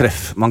 sånn ok.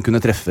 man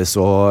kunne treffes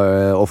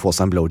og få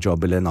seg en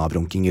blowjob eller en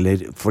avrunking,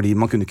 fordi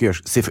man kunne ikke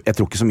gjøre, jeg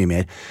tror ikke så mye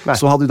mer. Nei.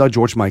 Så hadde da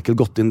George Michael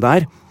gått inn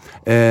der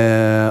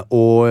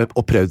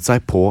og prøvd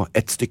seg på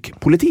et stykk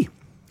politi.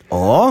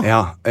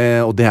 Ja,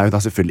 og det jo da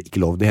selvfølgelig ikke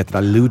lov. Det heter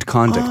da lewd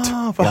conduct.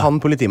 For han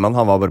politimannen,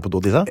 han var bare på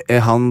do tissa?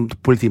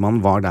 Politimannen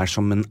var der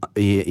som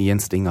i en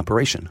sting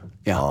operation.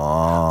 Ja.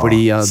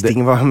 Fordi,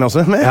 Sting var med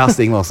også med? Ja,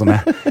 Sting var også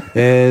med.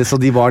 Så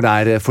de var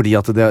der fordi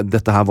at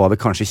dette her var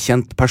vel kanskje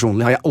kjent.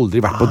 Personlig har jeg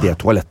aldri vært på det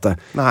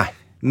toalettet. Nei.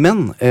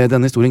 Men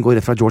denne historien går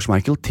rett fra George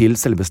Michael til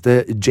selveste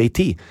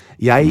JT.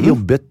 Jeg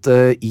jobbet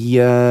i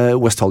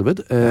West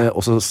Hollywood,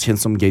 også kjent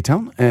som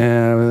Gaytown,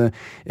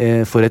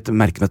 for et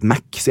merke med et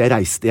Mac. Så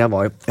jeg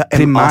var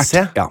primært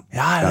Ja,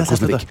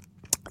 kosmetikk.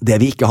 Det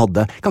vi ikke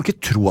hadde. Jeg kan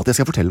ikke tro at jeg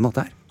skal fortelle om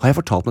dette her. Har jeg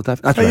fortalt om dette her?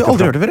 Nei, Jeg har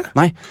aldri hørt det før.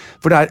 Nei,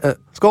 for det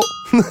skål!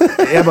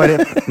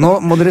 Nå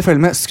må dere følge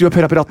med. Skru opp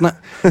høreapparatene.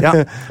 Ja,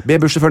 be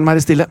bussjåføren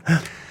være stille.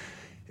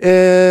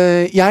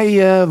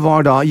 Jeg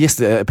var da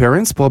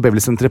gjesteappearance på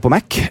Beverly Center på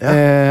Mac,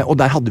 og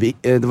der hadde vi,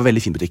 det var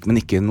veldig fin butikk, men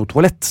ikke noe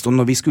toalett. Så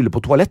når vi skulle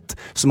på toalett,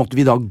 så måtte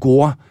vi da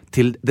gå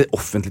til det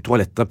offentlige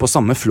toalettet på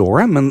samme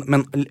flooret,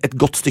 men et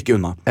godt stykke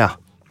unna. Ja.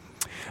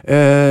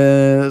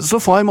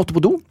 Så far måtte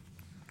på do.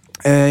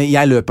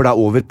 Jeg løper da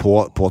over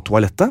på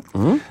toalettet.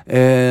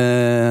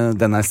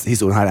 Denne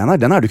historien her, Einar,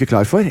 den du ikke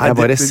klar for. Jeg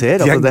bare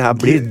ser at det her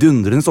blir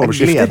dundrende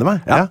overskrifter. Jeg gleder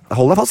meg. Ja,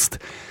 hold deg fast.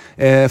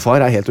 Far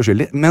helt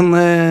uskyldig. Men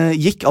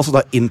gikk altså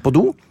da inn på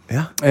do.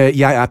 Ja.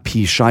 Jeg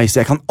pee-shy, så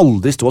jeg kan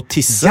aldri stå og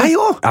tisse. Jeg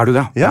også! Du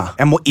det? Ja.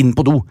 Jeg må inn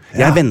på do.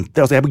 Jeg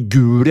venter, altså jeg blir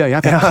gul i øya,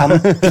 for jeg kan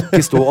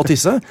ikke stå og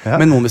tisse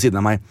med noen ved siden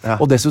av meg. Ja.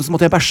 Og dessuten så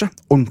måtte jeg bæsje.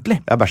 Ordentlig.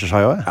 Jeg bæsjer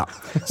seg også. Ja.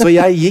 Så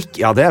jeg gikk,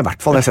 det i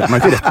hvert fall, jeg setter meg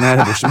ikke rett ned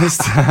hvor som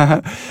helst.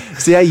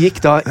 Så jeg gikk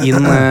da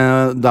inn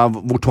da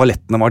hvor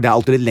toalettene var, det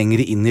alltid litt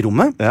lengre inn i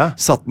rommet,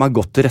 satt meg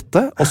godt til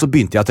rette, og så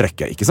begynte jeg å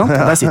trykke, ikke sant?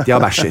 Der sitter jeg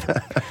og bæsjer.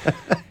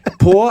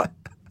 På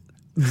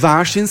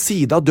hver sin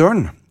side av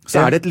døren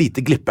så det et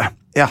lite glippe.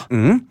 Ja.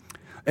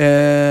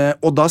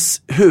 Og da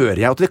hører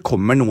jeg at det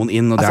kommer noen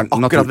inn, og det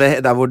akkurat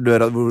ved der hvor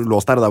døra hvor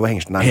låst og der hvor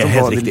hengselen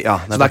helt riktig.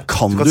 Så der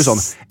kan du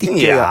sånn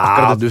ikke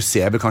akkurat det, du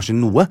ser vel kanskje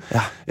noe.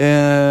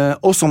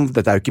 Og som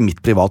dette jo ikke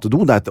mitt private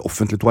do, det et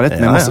offentlig toalett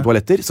med masse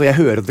toaletter, så jeg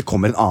hører at det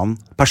kommer en annen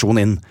person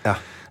inn.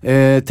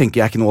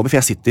 Tenker jeg ikke noe over, for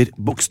jeg sitter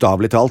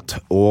bokstavelig talt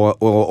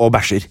og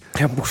bæsjer.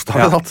 Ja,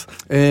 bokstavelig talt.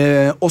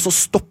 Og så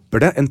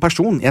stopper det en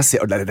person. Jeg ser,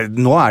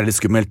 nå det litt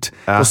skummelt.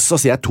 Og så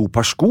ser jeg 2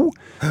 par sko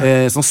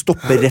som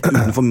stopper rett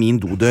utenfor min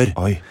dodør.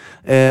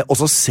 Og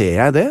så ser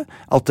jeg det,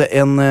 at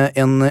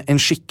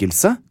en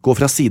skikkelse går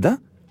fra side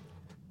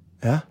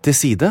til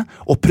side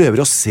og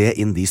prøver å se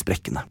inn de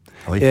sprekkene.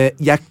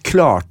 Jeg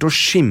klarte å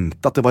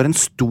skimte at det var en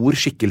stor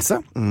skikkelse.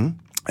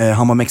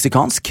 Han var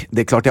meksikansk,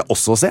 det klarte jeg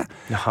også å se.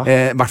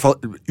 I hvert fall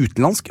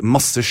utenlandsk,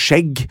 masse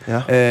skjegg,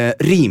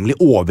 rimelig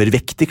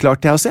overvektig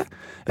klarte jeg å se.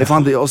 For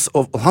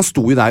han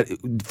sto jo der,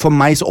 for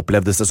meg så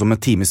opplevdes det som en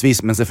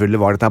timesvis, men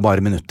selvfølgelig var dette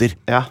bare minutter.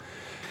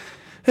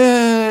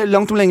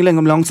 Langt om lenge,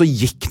 så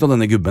gikk nå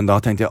denne gubben da,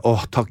 tenkte jeg,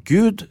 takk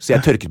Gud, så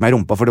jeg tørket meg i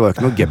rumpa, for det var jo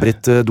ikke noe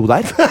Gebrit-do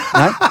der.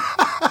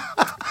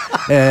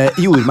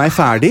 Gjorde meg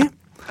ferdig.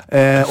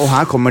 Og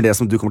her kommer det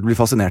som du kommer til å bli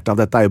fascinert av.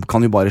 Dette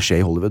kan jo bare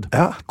skje i Hollywood.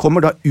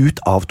 Kommer da ut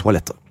av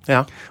toalettet.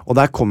 Og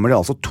der kommer det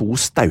altså 2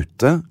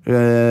 staute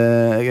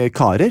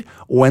karer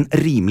og en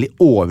rimelig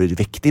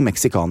overvektig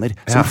meksikaner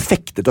som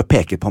fektet og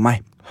peket på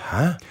meg.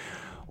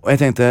 Og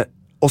jeg tenkte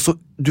også,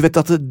 du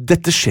vet at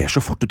dette skjer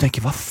så fort. Du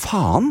tenker, hva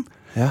faen?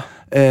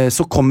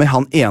 Så kommer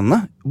han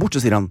ene bort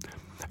og sier han,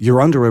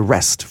 you're under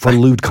arrest for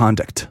lewd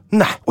conduct.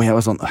 Og jeg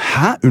var sånn,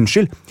 hæ?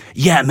 Unnskyld?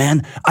 Yeah,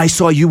 man, I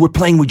saw you were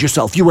playing with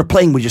yourself. You were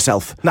playing with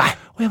yourself.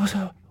 Og jeg var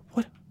sånn,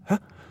 what?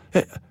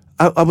 Hæ?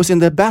 I was in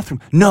the bathroom.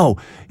 No,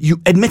 you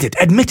admit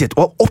it.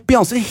 Og opp i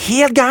ansiktet,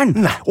 helt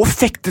gæren. Og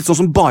fektet sånn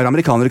som bare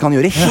amerikanere kan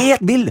gjøre.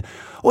 Helt vild.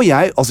 Og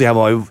jeg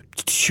var jo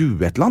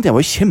 20 et eller annet. Jeg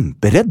var jo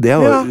kjemperedd.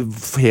 Jeg var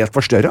helt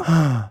forstørret.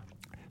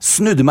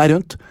 Snudde meg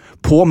rundt,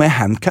 på med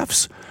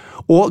handcuffs,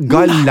 og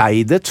ga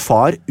leidet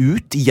far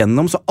ut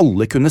gjennom så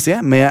alle kunne se,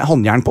 med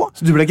håndjern på.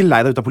 Så du ble ikke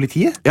leidet ut av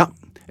politiet? Ja,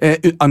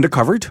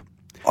 undercovered.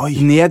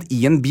 Ned i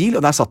en bil,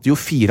 og der satt jo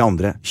 4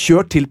 andre.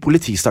 Kjørt til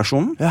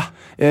politistasjonen,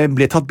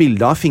 ble tatt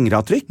bilde av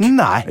fingeravtrykk.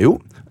 Jo,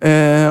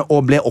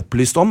 og ble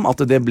opplyst om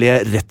at det ble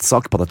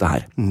rettssak på dette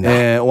her.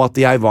 Og at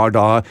jeg var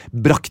da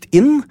brakt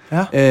inn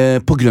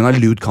på grunn av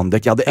lewd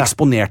conduct. Jeg hadde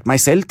eksponert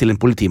meg selv til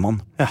en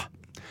politimann.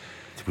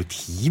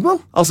 Politimann?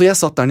 Altså, jeg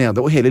satt der nede,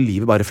 og hele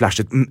livet bare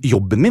flashet.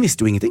 Jobben min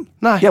visste jo ingenting.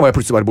 Jeg var jo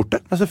plutselig bare borte.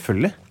 Ja,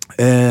 selvfølgelig.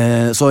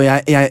 Så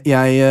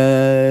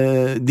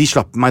de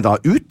slapp meg da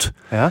ut,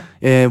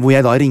 hvor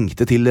jeg da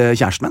ringte til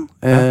kjæresten min,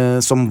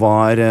 som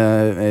var,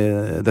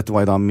 dette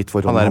var jo da mitt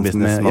forhold. Han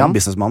businessmannen?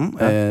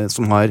 Businessmannen,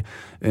 som har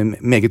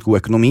meget god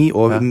økonomi,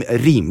 og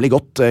rimelig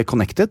godt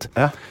connected.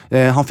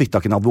 Han fikk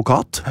tak i en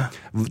advokat.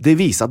 Det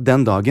viser at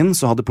den dagen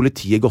så hadde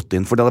politiet gått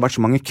inn, for det hadde vært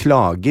så mange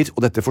klager,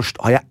 og dette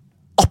har jeg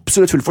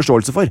absolutt full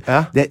forståelse for.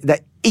 Det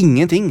er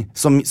ingenting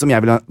som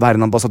jeg vil være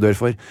en ambassadør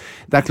for.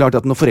 Det er klart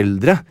at når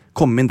foreldre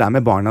kommer inn der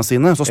med barna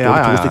sine, så står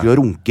det 2 stykker og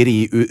runker i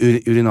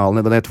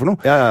urinalene, hva det heter for noe.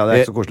 Det er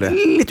ikke så koselig.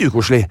 Litt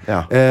ukoselig.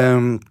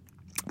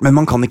 Men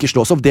man kan ikke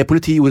slå seg opp. Det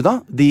politiet gjorde da,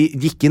 de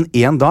gikk inn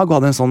en dag og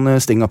hadde en sånn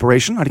sting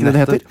operation, er det ikke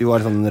det heter? Jo,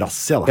 en sånn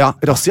razzia da. Ja,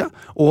 razzia,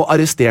 og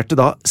arresterte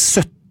da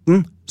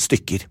 17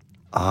 stykker.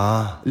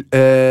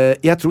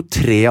 Jeg tror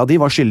 3 av de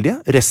var skyldige,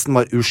 resten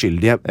var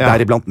uskyldige,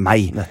 deriblant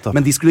meg. Nettopp.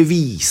 Men de skulle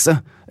vise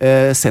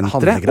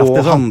senteret og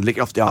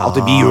handlekraft,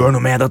 at vi gjør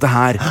noe med dette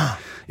her.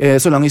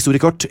 Så lang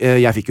historie kort,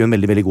 jeg fikk jo en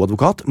veldig, veldig god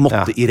advokat,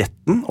 måtte i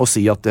retten og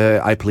si at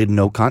I plead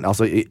no kind,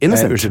 altså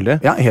innocent. Uskyldig?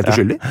 Ja, helt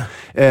uskyldig.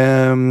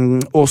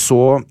 Og så...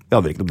 Det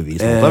hadde ikke noe bevis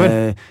mot deg, vel?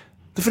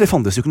 For det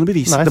fantes jo ikke noe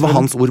bevis. Det var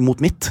hans ord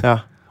mot mitt.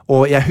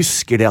 Og jeg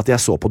husker det at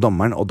jeg så på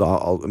dommeren, og da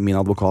min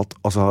advokat,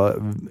 altså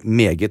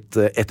meget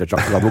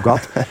ettertraktet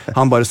advokat,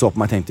 han bare så på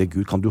meg og tenkte,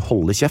 Gud, kan du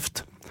holde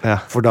kjeft?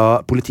 For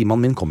da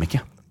politimannen min kom ikke.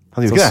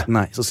 Han gjorde ikke det?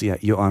 Nei, så sier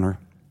jeg, Your Honor,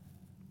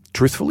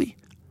 truthfully,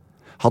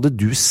 hadde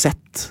du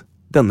sett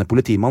denne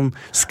politimannen,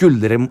 skulle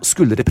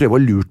dere prøve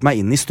å lurt meg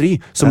inn i stry,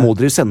 så må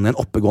dere sende en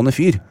oppegående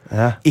fyr.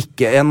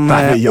 Ikke en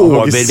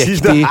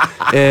overvektig,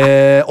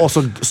 og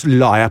så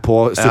la jeg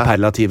på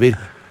superlativer.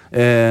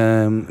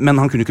 Men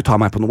han kunne ikke ta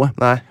meg på noe.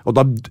 Og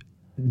da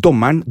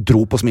dommeren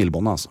dro på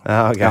smilebåndet, altså.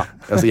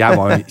 Altså jeg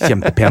var en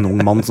kjempepen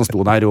ung mann som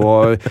sto der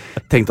og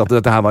tenkte at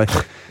dette her var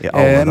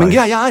men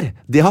greia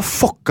det har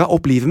fucka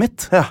opp livet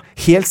mitt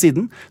helt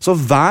siden, så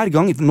hver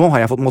gang nå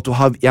har jeg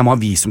jeg må ha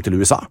visum til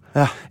USA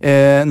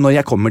når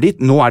jeg kommer dit,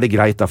 nå det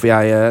greit da, for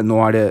nå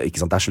det, ikke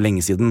sant, det så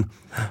lenge siden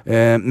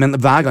men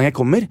hver gang jeg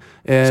kommer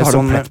så har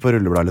du plett på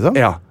rullebladet liksom?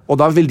 Ja, og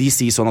da vil de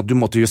si sånn at du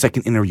måtte gjøre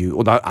second interview,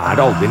 og da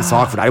det aldri en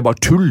sak, for det jo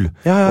bare tull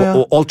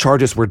og all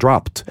charges were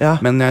dropped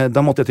men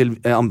da måtte jeg til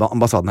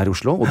ambassaden her i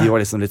Oslo, og de var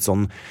liksom litt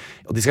sånn,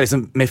 og de skal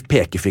liksom med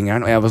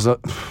pekefingeren, og jeg var så,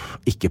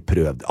 ikke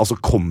prøv det, altså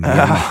kom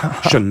igjen,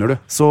 skjønner du?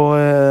 Så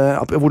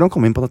hvordan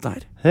kom vi inn på dette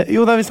her?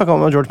 Jo, vi snakket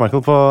om George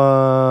Michael på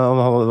om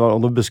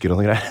noen busker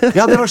og noe greier.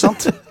 Ja, det var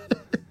sant.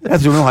 Jeg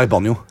tror han har et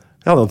banjo.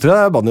 Ja, nå tror jeg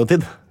det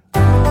banjo-tid.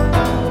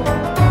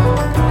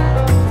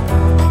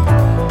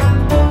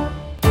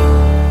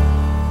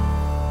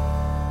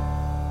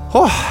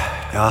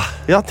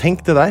 Ja,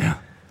 tenk det der.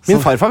 Min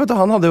farfar, vet du,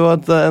 han hadde jo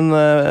en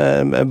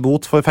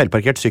bot for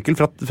feilparkert sykkel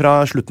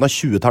fra slutten av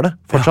 20-tallet.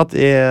 Fortsatt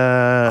i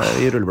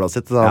rullebladet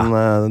sitt da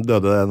han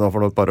døde nå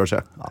for noen par år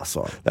siden.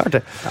 Altså, det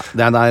artig.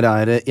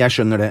 Jeg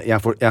skjønner det. Jeg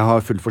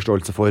har full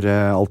forståelse for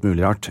alt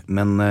mulig rart,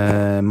 men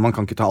man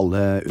kan ikke ta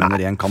alle under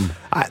en kam.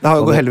 Nei, det har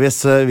jo heldigvis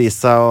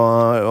vist seg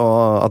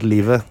at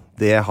livet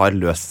det har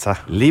løst seg.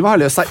 Livet har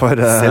løst seg. For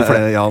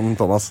Jan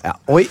Thomas.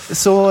 Oi,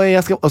 så jeg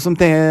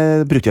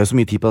brukte jeg jo så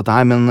mye tid på dette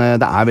her, men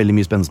det veldig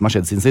mye spennende som har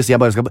skjedd siden sist, så jeg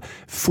bare skal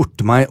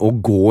forte meg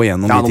og gå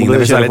gjennom de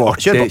tingene.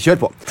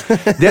 Kjør på.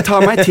 Det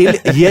tar meg til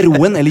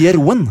Jeroen, eller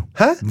Jeroen.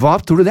 Hæ? Hva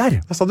tror du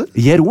det Hva sa du?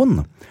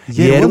 Jeroen.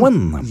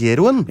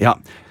 Ja.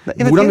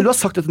 Hvordan vil du ha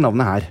sagt dette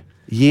navnet her?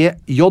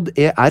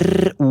 J-E-R-O-E-N.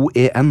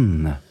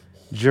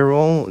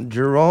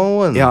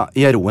 Jeroen. Ja,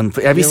 Jeroen.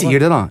 Vi sier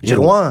det da.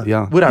 Jeroen.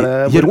 Hvor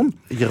det? Jeroen.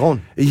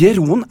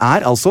 Jeroen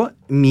altså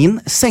min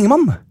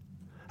sengemann.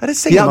 Det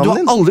sengemannen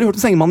din? Du har aldri hørt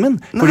om sengemannen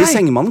min. Fordi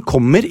sengemannen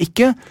kommer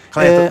ikke...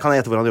 Kan jeg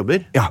gjette hvor han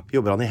jobber? Ja.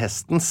 Jobber han i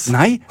Hestens?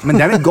 Nei, men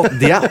det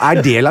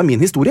del av min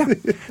historie.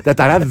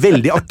 Dette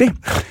veldig artig.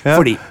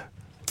 Fordi...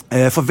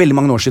 For veldig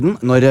mange år siden,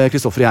 når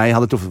Kristoffer og jeg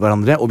hadde truffet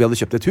hverandre, og vi hadde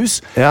kjøpt et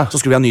hus, så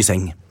skulle vi ha en ny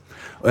seng.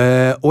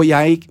 Og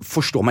jeg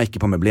forstår meg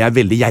ikke på møbler. Jeg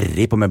veldig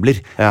gjerrig på møbler.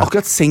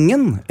 Akkurat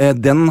sengen,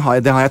 det har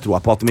jeg troa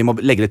på at vi må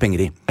legge litt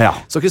penger i.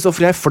 Så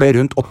Kristoffer og jeg fløy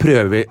rundt og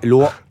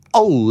prøvelå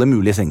alle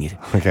mulige senger.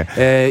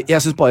 Jeg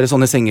synes bare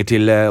sånne senger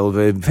til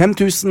over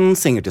 5.000,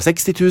 senger til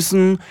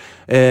 60.000.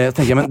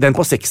 Tenker jeg, men den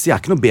på 60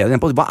 ikke noe bedre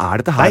enn på... Hva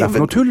dette her for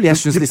noe tull? Jeg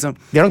synes liksom...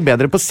 De nok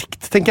bedre på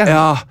sikt, tenker jeg.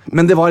 Ja,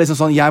 men det var liksom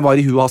sånn, jeg var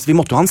i huet hans, vi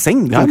måtte jo ha en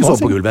seng, vi kunne ikke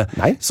sove på gulvet.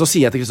 Så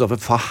sier jeg til Kristoffer,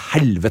 for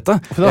helvete.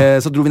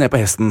 Så dro vi ned på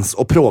Hestens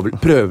og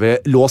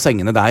prøvelå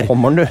sengene der.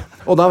 Kommer du?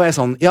 Og da var jeg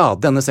sånn, ja,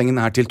 denne sengen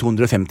til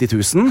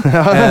 250.000.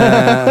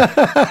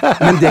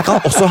 Men det kan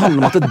også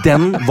handle om at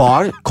den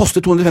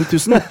kostet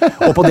 250.000.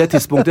 Og på det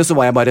tidspunktet så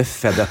var jeg bare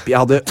fed up. Jeg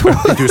hadde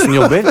 80.000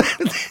 jobber.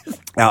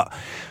 Ja.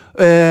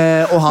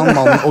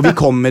 Og vi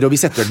kommer, og vi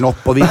setter den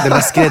opp, og den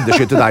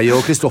skreddersydd til deg,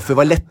 og Kristoffer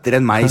var lettere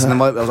enn meg, så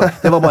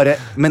det var bare,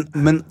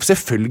 men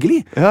selvfølgelig,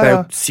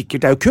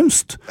 det jo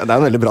kunst. Det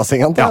en veldig bra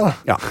seng, antar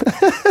jeg.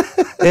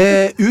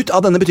 Ut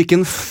av denne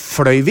butikken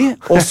fløy vi,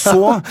 og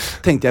så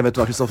tenkte jeg, vet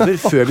du hva, Kristoffer,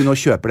 før vi nå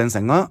kjøper den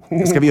senga,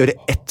 skal vi gjøre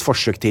ett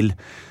forsøk til.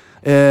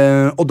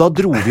 Og da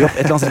dro vi opp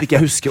et eller annet sted, ikke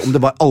jeg husker om det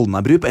var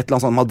Alnabru, på et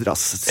eller annet sånn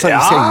madrass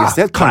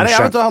sengested,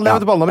 kanskje. Han lever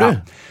til Alnabru.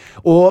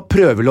 Og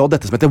prøvelå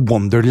dette som heter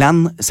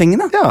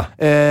Wonderland-sengene.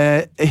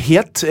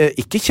 Helt,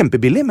 ikke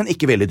kjempebillig, men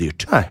ikke veldig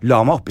dyrt. La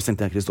meg opp i sengen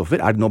til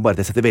Kristoffer. Det nå bare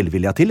det setter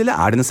velvilja til, eller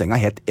denne senga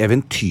helt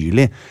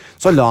eventyrlig?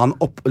 Så la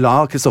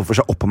Kristoffer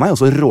seg opp på meg, og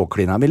så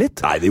råklina vi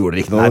litt. Nei, det gjorde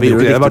det ikke noe. Nei, vi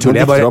gjorde det.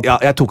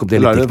 Jeg tok opp det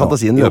litt.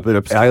 Fantasien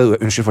løper opp.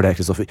 Unnskyld for det,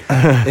 Kristoffer.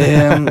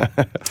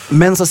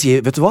 Men så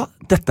sier, vet du hva?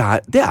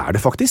 det er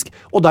det faktisk.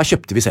 Og der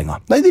kjøpte vi senga.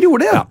 Nei, de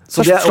gjorde det, ja.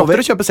 Så Så det er slapp over.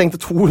 dere å kjøpe seng til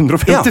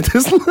 250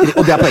 000.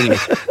 Og det er poenget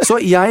mitt. Så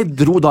jeg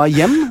dro da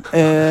hjem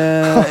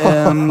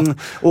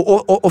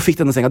og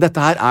fikk denne senga.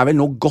 Dette her er vel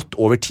nå godt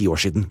over 10 år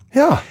siden.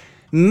 Ja.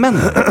 Men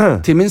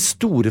til min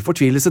store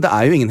fortvilelse, det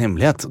er jo ingen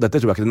hemmelighet, dette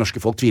tror jeg ikke det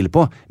norske folk tviler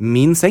på,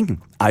 min seng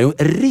er jo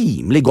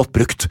rimelig godt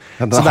brukt.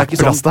 Ja, det er så det er hardt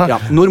ikke belasta.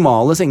 sånn,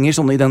 normale senger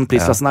sånn i den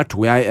prisklassen her,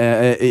 tror jeg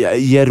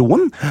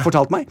Jeroen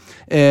fortalte meg,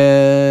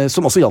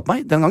 som også hjalp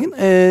meg den gangen,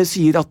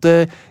 sier at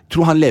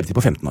tror han levetid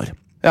på 15 år.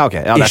 Ja,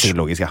 ok. Ja, det er Ish.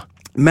 sikkert logisk, ja.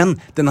 Men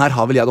den her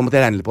har vel jeg, da måtte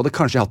jeg regne litt på det,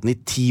 kanskje jeg har hatt den i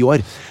 10 år.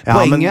 Ja,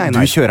 men Poenget, du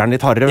Einar, kjører den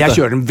litt hardere, vet Jeg du.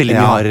 kjører den veldig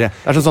mye hardere.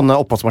 Det er sånne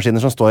oppholdsmaskiner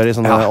som står i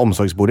sånne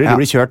omsorgsboliger. Ja.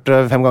 De blir kjørt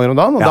 5 ganger om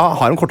dagen, og da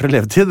har de kortere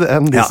levetid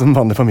enn de som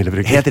vanlig familie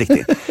bruker. Helt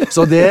riktig.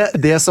 Så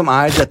det som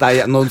dette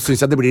er, nå synes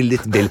jeg det blir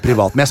litt vel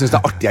privat, men jeg synes det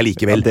er artig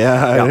allikevel. Ja,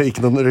 det er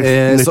ikke noe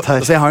nytt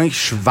her. Så jeg har en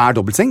svær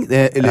dobbeltseng,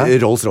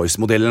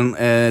 Rolls-Royce-modellen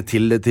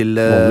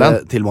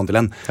til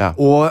Wonderland. Ja.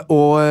 Og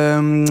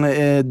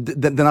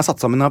den er satt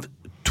sammen av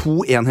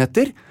 2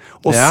 enheter,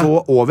 og Ja. så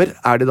over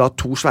er det da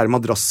 2 svære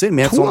madrasser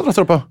med 2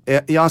 madrasser oppå?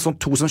 Ja, sånn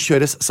 2 som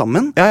kjøres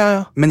sammen.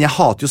 Ja. Men jeg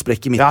hater jo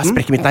sprekk i midten. Ja,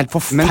 sprekk i midten er helt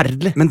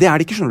forferdelig. Men det er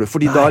det ikke, skjønner du.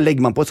 Fordi da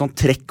legger man på et sånt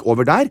trekk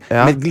over der,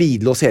 Ja. med et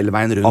glidelås hele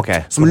veien rundt, Ok,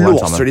 som så holder den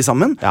låser sammen. de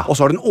sammen, Ja. og så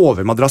har du en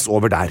overmadrass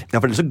over der. Ja,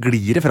 for ellers så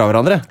glir det fra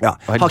hverandre. Ja.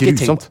 Det er Har helt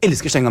ikke grusomt.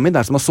 elsker senga mi, det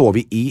er som å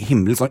sove i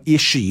himmelen, sånn, i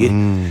skyer.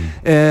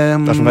 Det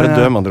er som å være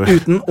død, med andre ord.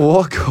 Uten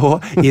å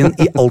gå inn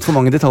i alt for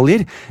mange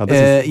detaljer. Ja, det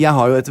synes Jeg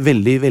har jo et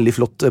veldig, veldig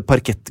flott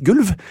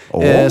parkettgulv,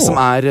 som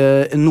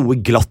er noe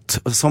glatt,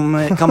 som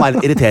kan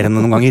være irriterende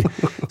noen ganger.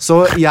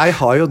 Så jeg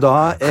har jo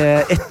da,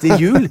 etter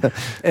jul,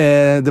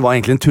 det var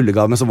egentlig en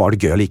tullegave, men så var det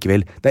gøy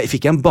allikevel. Da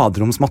fikk jeg en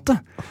baderomsmatte,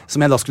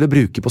 som jeg da skulle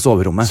bruke på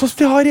soverommet. Sånn som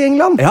de har i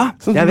England. Ja,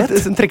 Som jeg vet.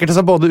 som trekker til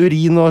seg både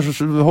urin og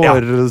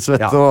hårsvett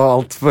Ja. og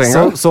alt på en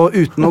gang. Så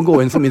uten å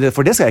gå inn for mye,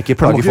 for det skal jeg ikke Det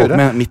må plage du folk gjøre.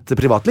 med mitt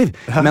privatliv,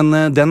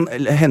 men den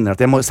hender at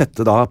jeg må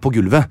sette da på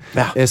gulvet,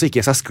 Ja. så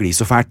ikke jeg skal skli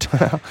så fælt.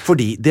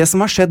 Fordi det som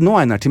har skjedd nå,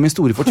 Einar, til min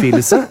store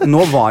fortvilelse,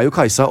 nå var jo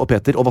Kajsa og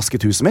Peter og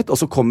vasket huset mitt, og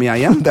så kommer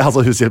jeg hjem, Det er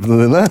altså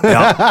hushjelpene dine.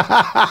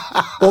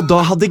 og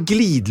da hadde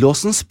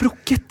glidelåsen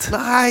sprukket.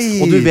 Nei!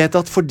 Og du vet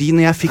at fordi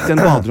når jeg fikk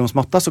den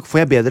baderomsmatta, så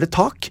får jeg bedre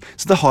tak,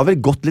 så det har vel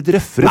gått litt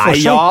røffere for Nei,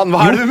 seg. Jan,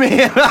 hva er det du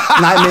mener?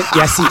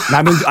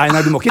 Nei, men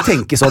Einar, du må ikke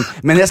tenke sånn.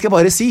 Men jeg skal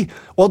bare si,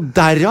 og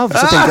derav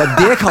så tenkte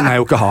jeg, det kan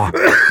jeg jo ikke ha.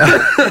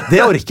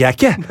 Det orker jeg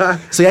ikke.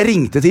 Så jeg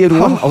ringte til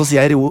Jeroen, og så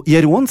sier jeg,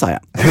 Jeroen, sa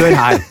jeg, hør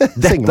her,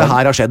 dette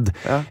her har skjedd.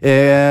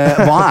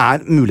 Hva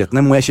er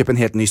mulighetene? Må jeg kjøpe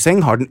en helt ny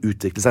seng? Har den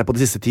utviklet seg på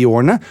de siste 10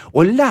 årene?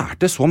 Og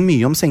lærte så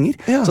mye om senger.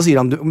 Ja. Så sier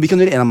han, vi kan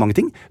gjøre en av mange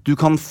ting. Du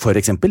kan for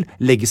eksempel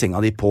legge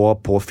senga di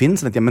på Finn,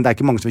 så tenkte jeg, men det er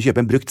ikke mange som vil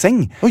kjøpe en brukt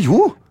seng. Å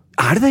jo!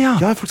 Er det det, ja?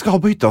 Ja, folk skal ha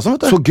på hytta og sånn,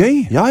 vet du. Så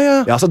gøy!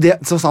 Ja. Så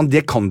sa han,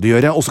 det kan du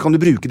gjøre, og så kan du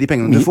bruke de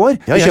pengene du får.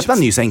 Ja, Kjøp deg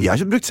en ny seng. Jeg har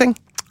kjøpt brukt seng.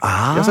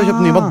 Ah. Jeg har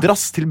kjøpt ny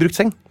madrass til brukt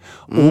seng.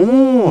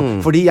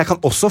 Fordi jeg kan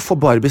også få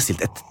bare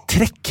bestilt et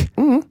trekk.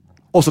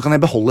 Og så kan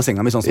jeg beholde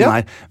senga mi sånn som Ja.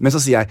 den er. Men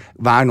så sier jeg,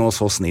 vær nå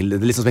så snill. Det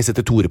er liksom som jeg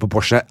setter Tore på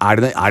Porsche. Er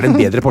det en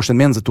bedre Porsche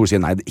enn min? Så Tore sier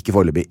nei, ikke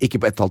foreløpig. Ikke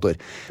på 1,5 år.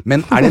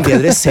 Men er det en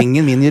bedre seng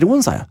enn min i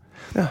roen, sa jeg.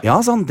 Ja,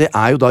 sånn, det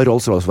er jo da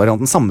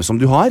Rolls-Royce-varianten samme som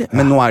du har,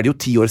 men nå er det jo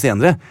 10 år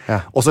senere. Ja.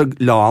 Og så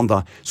la han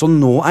da. Så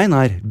nå,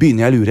 Einar,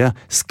 begynner jeg å lure.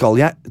 Skal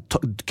jeg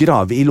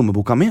grave i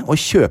lommeboka mi og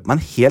kjøpe meg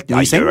en helt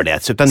ny seng? Gjør det.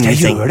 Kjøp deg en Skal ny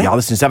jeg seng. gjøre det? Ja,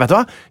 det synes jeg, vet du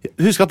hva?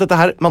 Husk at dette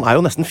her, man er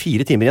jo nesten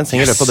 4 timer i en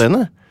seng i løpet av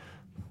døgnet.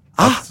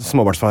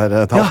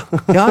 Småbarnsfar-tall.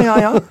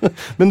 Ja.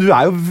 Men du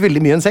er jo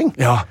veldig mye i en seng.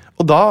 Ja.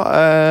 Og da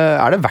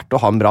er det verdt å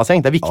ha en bra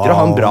seng. Det er viktigere å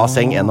ha en bra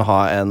seng enn å ha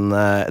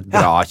et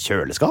bra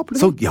kjøleskap.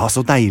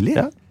 Så deilig.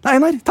 Ja. Nei,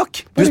 Einar,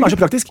 takk. Du som er så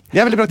praktisk.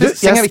 Jeg er veldig praktisk.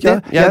 Du, Seng er viktig.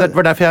 Det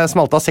var derfor jeg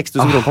smalta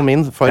 6000 kroner på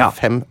min for Ja.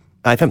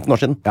 15 år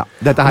siden. Ja,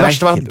 dette her det er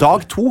verste var helt at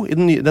dag 2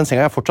 i den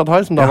senga jeg fortsatt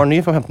har, som da var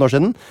ny for 15 år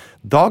siden,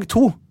 dag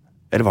 2,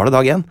 eller var det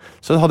dag 1,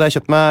 så hadde jeg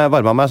kjøpt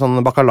varma meg sånn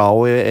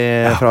bacalao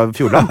fra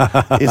Fjordland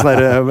i sånn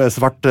der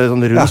svart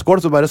sånn rund skål,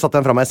 så bare satte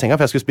jeg den fra meg i senga,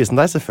 for jeg skulle spise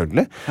den der,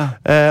 selvfølgelig.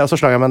 Og så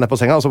slang jeg meg ned på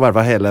senga, og så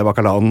varva hele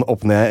bacalaoen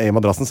opp ned i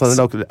madrassen. Så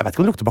jeg vet ikke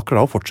om det lukter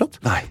bacalao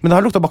fortsatt, Nei. men det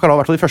har lukta bacalao i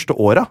hvert fall de første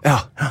åra. Ja,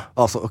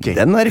 altså, ok.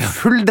 Den er i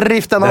full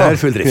drift ennå. Det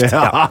er full drift.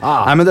 Ja.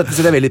 Nei, men dette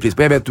setter jeg veldig pris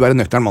på. Jeg vet du er en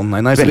nøktern mann,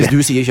 Einar. Så Veldig. hvis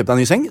du sier kjøp deg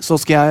en ny seng, så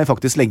skal jeg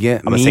faktisk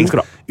legge men min seng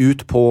skal du ha.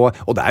 ut på.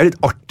 Og det er jo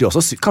litt artig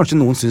også. Kanskje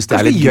noen syns det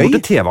er Kanskje litt vi gøy.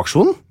 gjorde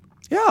TV-aksjonen?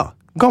 Ja.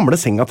 Gamle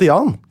senga til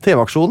Jan.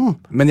 TV-aksjonen.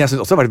 Men jeg syns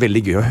også det har vært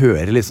veldig gøy å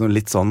høre liksom,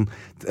 litt sånn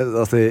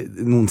altså,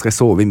 noen skal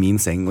sove i min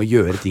seng og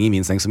gjøre ting i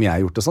min seng som jeg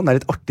har gjort. Og sånn. Det er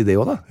litt artig, det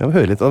òg, da. Ja, vi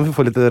hører litt, og vi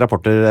får litt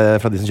rapporter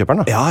fra de som kjøper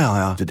den. da.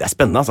 Ja. Du, det er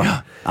spennende, altså.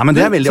 Ja, men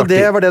det er veldig så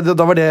det artig. var det,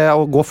 da var det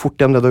å gå fort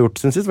hjem det du har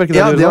gjort siden sist? Var ikke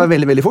det Ja, du det gjorde var nå?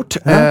 veldig, veldig fort.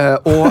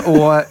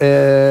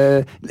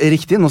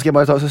 Riktig. Nå skal jeg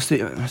bare ta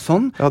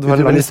sånn. Ja, du har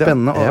det var en litt liste.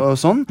 spennende Ja. og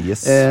sånn.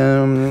 Yes. Det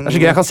er så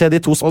gøy, jeg kan se de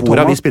 2 Og sporene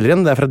Thomas. vi spiller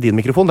inn. Det er fra din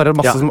mikrofon. Der er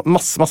det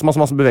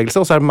masse bevegelse,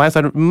 og så er det meg, så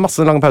er det masse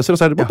lange pauser, og så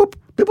så er det pop,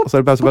 og så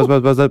er det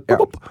pause,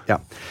 pop. Ja.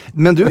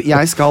 Men du,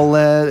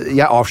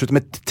 jeg avslutter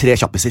med 3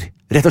 kjappiser.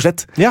 Rett og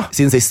slett. Ja.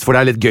 Siden sist, for det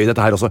er litt gøy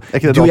dette her også.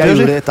 ikke det Du og jeg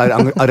alltid, gjorde et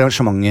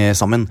arrangement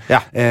sammen. Ja.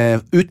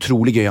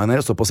 Utrolig gøy, Einar,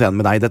 å stå på scenen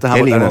med deg. Dette her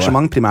Jeg var et liker det.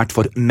 arrangement primært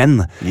for menn.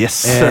 Yes,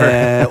 sir.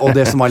 Og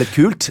det som var litt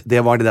kult,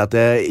 det var det at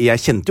jeg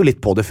kjente jo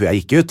litt på det før jeg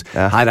gikk ut.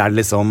 Ja. Her er det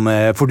liksom,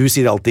 for du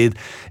sier alltid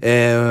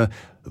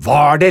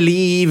var det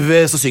liv,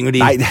 så synger de.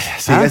 Nei,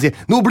 jeg sier,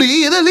 nå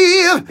blir det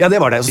liv! Ja,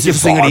 det var det. Så Ikke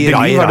synger de var det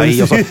rai, liv, er det rai,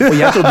 du og så. sier? Og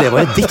jeg trodde det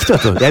var et dikt,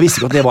 vet du. Jeg visste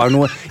ikke at det var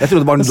noe. Jeg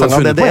trodde det var noe du hadde Sang av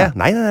funnet på. DDE? Jeg.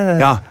 Nei.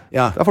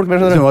 Ja. Det er folk med,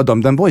 skjønner du. Det var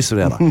DumDum Boys,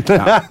 tror jeg da.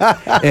 Ja.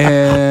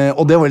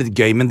 Og det var litt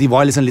gøy, men de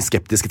var liksom litt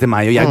skeptiske til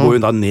meg, og jeg går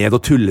jo da ned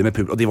og tuller med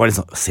publikum, og de var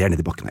liksom, ser ned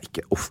i bakken,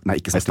 ikke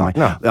snakk til meg.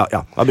 Ja. Ja.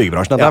 Det er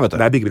byggebransjen, dette, vet du.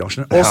 Det er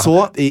byggebransjen. Og så,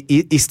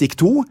 i stikk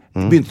 2,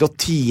 begynte de å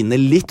tine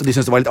litt, og de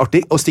syntes det var litt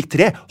artig, og stikk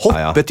 3,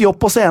 hoppet de opp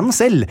på scenen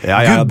selv. Ja,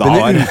 da Gubbene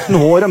var det. uten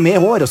hår og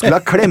med hår, og skulle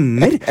ha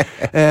klemmer.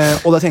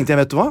 Og da tenkte jeg,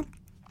 vet du hva?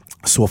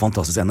 Så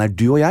fantastisk en er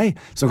du og jeg,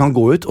 som kan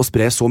gå ut og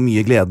spre så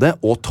mye glede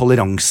og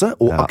toleranse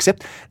og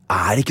aksept,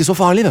 er ikke så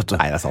farlig, vet du.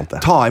 Nei, det er sant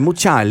det. Ta imot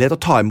kjærlighet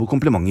og ta imot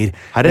komplimenter.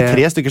 Her er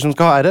 3 stykker som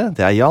skal ha ære.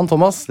 Det er Jan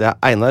Thomas, det er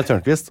Einar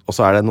Tørnquist, og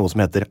så er det noe som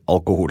heter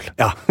alkohol.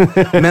 Ja,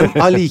 men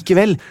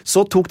allikevel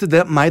så tok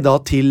det meg da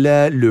til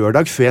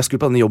lørdag før jeg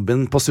skulle på denne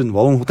jobben på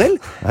Sundvolden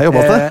hotell. Jeg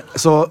jobbet det.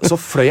 Så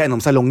fløy jeg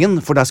innom salongen,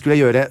 for der skulle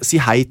jeg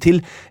si hei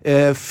til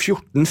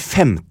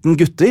 14-15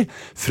 gutter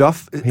fra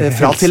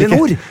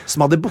Telenor,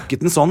 som hadde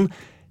booket en sånn,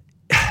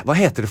 hva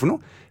heter det for noe?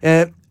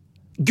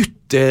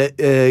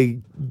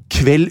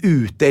 Guttekveld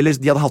ute, eller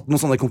de hadde hatt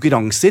noen sånne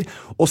konkurranser,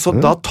 og så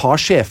da tar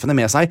sjefene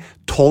med seg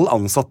 12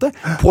 ansatte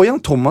på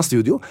Jan Thomas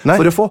studio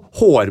for å få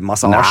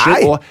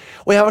hårmassasjer,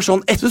 og jeg var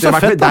sånn, etter å ha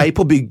vært med deg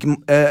på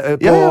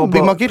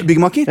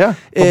byggmaker, Ja,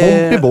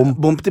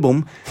 bom til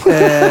bom,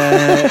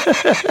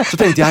 så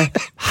tenkte jeg,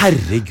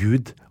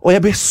 herregud, og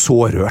jeg ble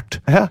så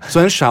rørt. Ja. Så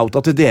en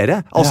shout-out til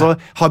dere. Altså,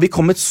 har vi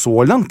kommet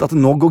så langt at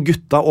nå går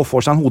gutta og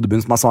får seg en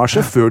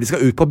hodebunnsmassasje før de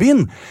skal ut på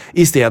byen,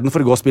 i stedet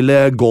for å gå og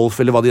spille golf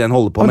eller hva de den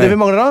holder på Men med. det vi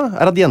mangler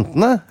da, er at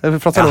jentene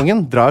fra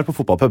salongen drar på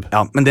fotballpub.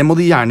 Ja, men det må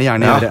de gjerne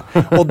gjøre.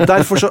 Og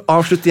derfor så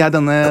avslutter jeg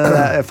denne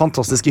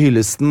fantastiske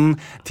hyllesten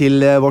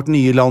til vårt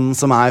nye land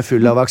som er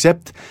full av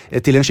aksept,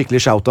 til en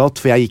skikkelig shout-out,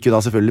 for jeg gikk jo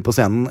da selvfølgelig på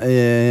scenen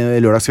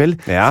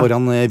lørdagskveld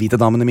foran hvite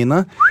damene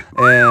mine,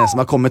 som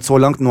har kommet så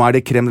langt. Nå er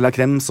det crème de la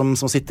crème som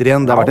sitter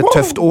igjen. Det har vært et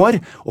tøft år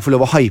å få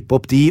lov å hype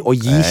opp de og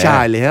gi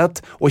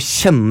kjærlighet og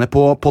kjenne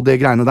på det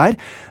greiene der.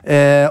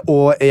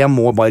 Og jeg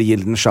må bare gi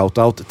en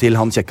shout-out til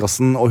han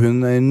kjekkassen og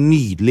hun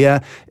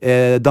nydelige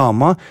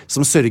dama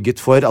som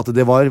sørget for at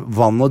det var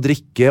vann og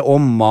drikke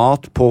og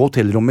mat på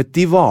hotellrommet.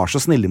 De var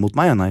så snille mot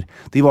meg, Einar.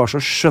 De var så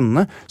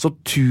skjønne. Så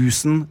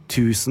tusen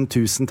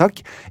takk.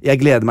 Jeg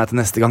gleder meg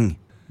til neste gang.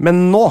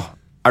 Men nå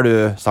er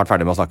du snart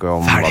ferdig med å snakke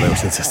om hva du har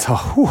gjort siden sist.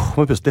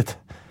 Må puste litt.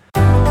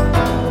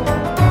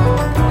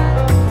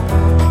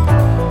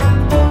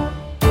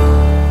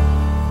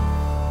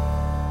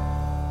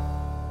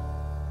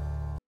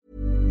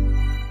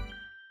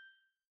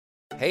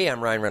 Hey,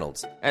 I'm Ryan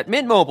Reynolds. At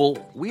Mint Mobile,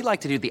 we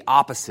like to do the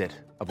opposite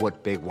of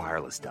what Big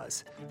Wireless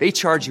does. They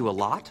charge you a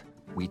lot,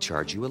 we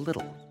charge you a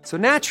little. So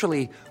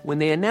naturally, when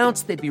they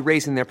announced they'd be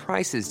raising their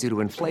prices due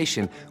to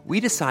inflation, we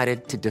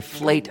decided to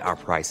deflate our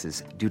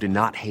prices due to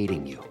not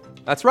hating you.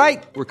 That's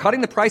right. We're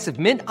cutting the price of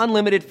Mint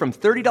Unlimited from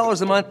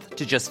 $30 a month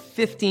to just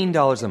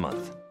 $15 a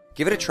month.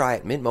 Give it a try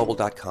at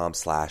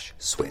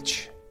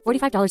mintmobile.com/switch.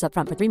 $45 up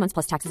front for 3 months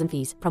plus taxes and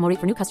fees. Promo rate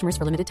for new customers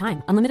for limited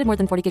time. Unlimited more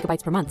than 40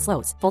 gigabytes per month.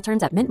 Slows full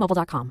terms at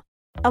mintmobile.com.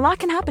 A lot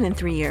can happen in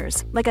 3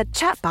 years, like a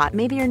chatbot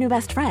may be your new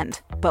best friend.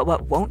 But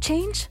what won't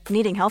change?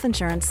 Needing health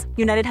insurance.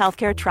 United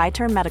Healthcare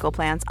Tri-Term Medical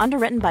Plans,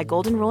 underwritten by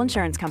Golden Rule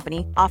Insurance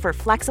Company, offer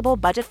flexible,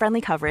 budget-friendly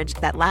coverage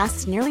that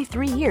lasts nearly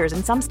 3 years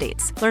in some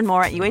states. Learn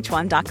more at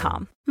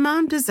uh1.com.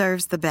 Mom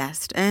deserves the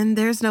best, and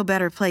there's no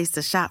better place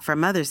to shop for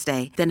Mother's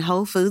Day than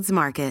Whole Foods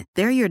Market.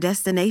 They're your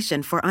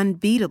destination for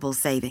unbeatable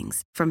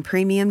savings, from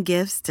premium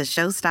gifts to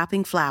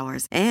show-stopping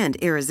flowers and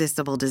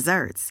irresistible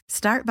desserts.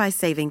 Start by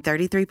saving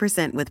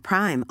 33% with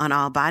Prime on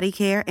all body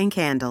care and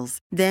candles.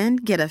 Then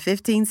get a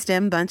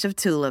 15-stem bunch of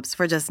tulips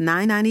for just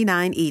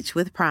 $9.99 each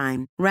with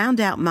Prime. Round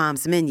out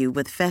Mom's menu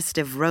with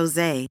festive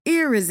rosé,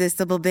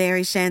 irresistible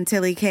berry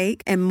chantilly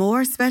cake, and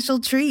more special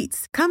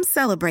treats. Come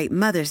celebrate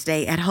Mother's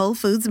Day at Whole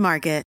Foods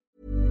Market.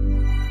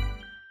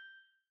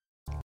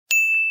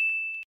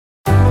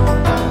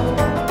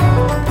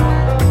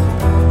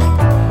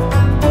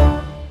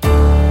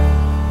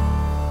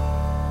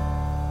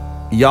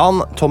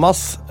 Jan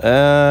Thomas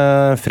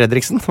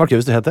Fredriksen, var det gøy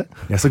hvis du het det?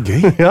 Ja, så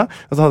gøy. Ja,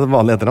 og så hadde du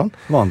vanlig etternavn.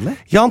 Vanlig.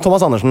 Jan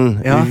Thomas Andersen,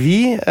 Ja.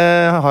 vi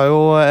har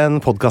jo en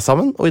podcast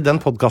sammen, og i den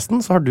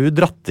podcasten så har du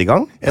dratt i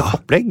gang et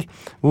opplegg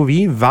hvor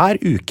vi hver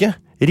uke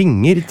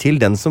ringer til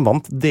den som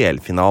vant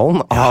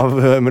delfinalen av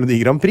Melodi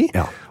Grand Prix.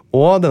 Ja.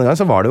 Og denne gang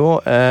så var det jo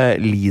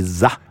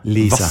Lisa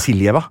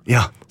Vasiljeva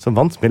som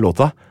vant med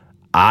låta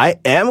I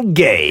am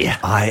gay.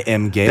 I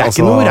am gay. Det er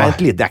ikke noe rent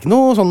lite. Det er ikke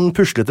noe sånn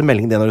puslete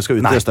melding det når du skal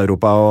ut i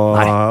Øst-Europa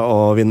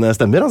og vinne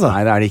stemmer, altså.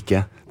 Nei, det er det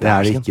ikke. Det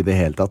er det ikke i det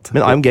hele tatt.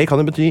 Men I'm gay kan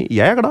jo bety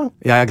jeg er glad.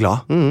 Jeg er glad.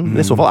 Men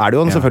I så fall er det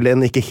jo selvfølgelig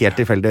en ikke helt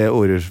tilfeldig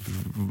ord.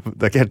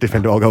 Det er ikke helt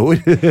tilfeldig valg av ord.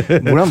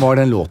 Hvordan var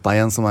den låta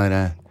igjen som er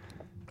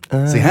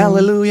Say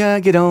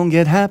hallelujah, get on,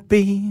 get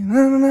happy.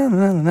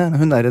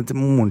 Hun er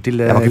moren til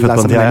Liza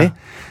Minnelli.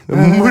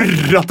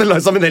 Mora til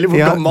Liza Minnelli,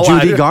 hvor gammel er du?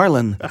 Judy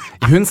Garland.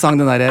 Hun sang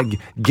den der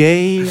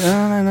gay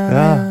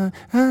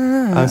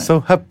I'm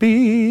so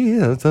happy,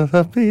 so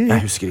happy.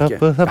 Jeg husker ikke.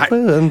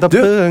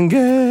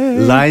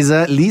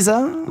 Liza.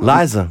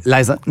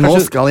 Nå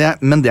skal jeg,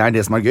 men det er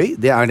det som er gøy.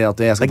 Det er det at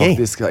jeg skal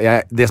faktisk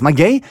det som er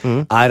gøy,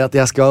 er at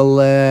jeg skal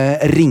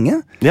ringe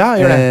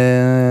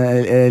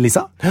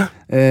Lisa.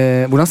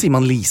 Hvordan sier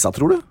man Lisa,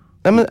 tror du?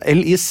 Nei, men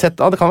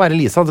L-I-Z-A, det kan være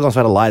Lisa, det kan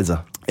også være Liza.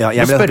 Ja,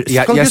 jeg spør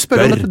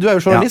om dette, du er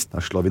jo journalist. Da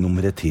slår vi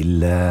nummeret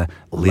til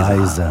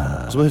Liza.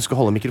 Så må du huske å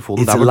holde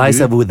mikrofonen It's der hvor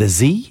Liza with a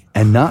Z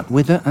and not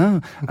with a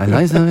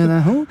Liza with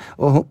a ho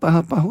og hoppa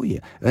hoppa hoi.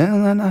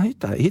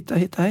 Hitta. Er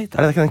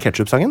det ikke den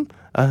ketchup-sangen?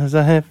 Nå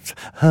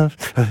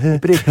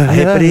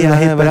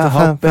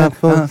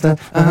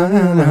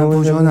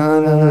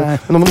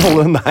må du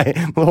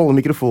holde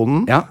mikrofonen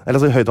eller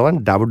så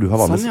høyttaleren der hvor du har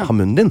vanligvis har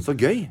munnen din. Så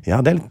gøy.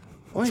 Ja, det er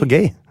så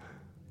gøy.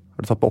 Har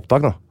du tatt på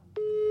opptak nå?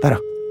 Der, ja.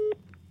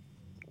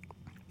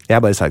 Jeg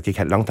er bare sidekick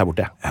helt langt her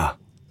borte. Ja.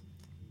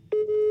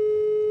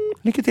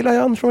 Lykke til,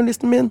 Jan,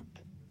 journalisten min.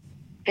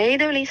 Hei,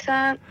 det er Lisa.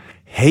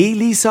 Hei,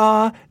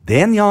 Lisa.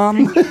 Det er Jan.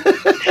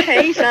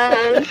 Hei,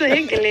 Jan. Så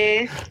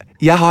hyggelig.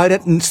 Jeg har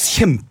en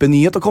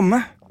kjempenyhet å komme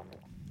med.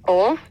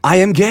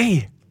 I am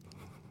gay.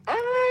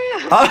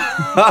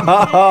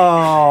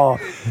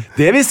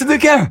 Det visste du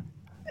ikke.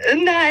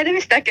 Nei, det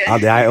visste jeg ikke. Ja,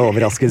 det er en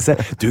overraskelse.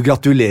 Du,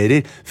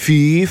 gratulerer.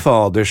 Fy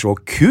fader, så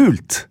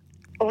kult.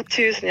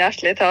 Tusen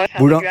hjertelig takk.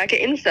 Jeg har ikke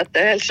innsett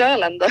det helt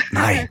selv enda.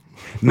 Nei,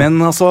 men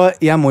altså,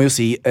 jeg må jo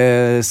si,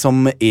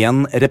 som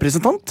en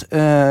representant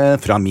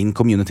fra min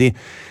community,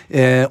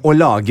 å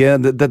lage,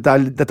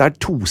 dette er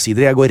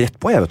tosider jeg går rett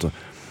på, jeg vet du.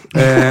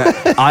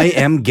 I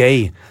am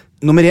gay.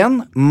 Nummer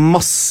 1,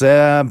 masse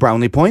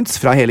brownie points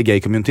fra hele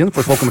gay-communityen,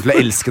 for folk kommer til å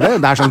elske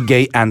det. Det er sånn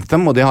gay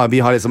anthem, og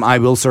vi har liksom I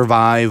Will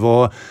Survive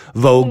og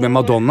Vogue med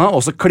Madonna,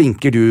 og så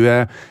klinker du,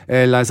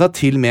 Liza,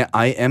 til med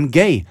I am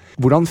gay.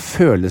 Hvordan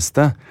føles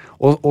det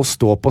å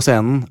stå på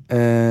scenen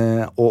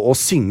og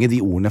synge de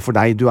ordene for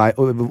deg?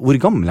 Hvor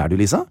gammel er du,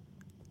 Lisa?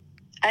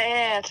 Jeg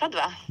er 30.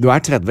 Du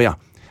er 30, ja.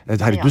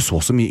 Herregud, du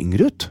så mye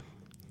yngre ut.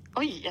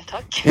 Oi,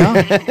 takk.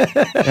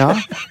 Ja.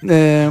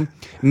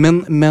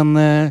 Men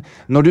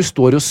når du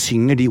står og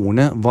synger de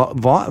ordene,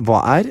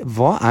 hva er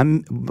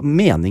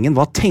meningen?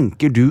 Hva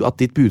tenker du at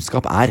ditt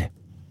budskap er?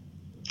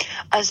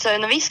 Altså,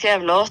 når vi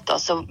skrev låta,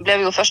 så ble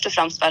vi jo først og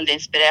fremst veldig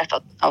inspirert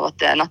av at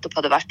det nettopp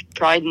hadde vært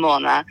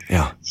Pride-måned.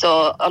 Ja. Så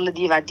alle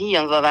de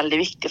verdiene var veldig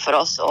viktige for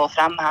oss å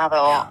fremheve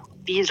og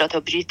bidra til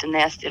å bryte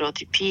ned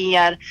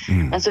stereotypier.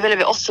 Men så ville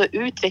vi også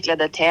utvikle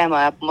det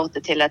temaet på en måte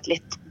til et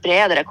litt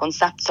bredere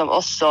konsept som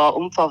også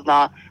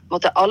omfavner på en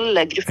måte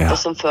alle grupper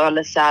som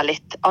føler seg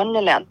litt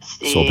annerledes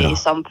i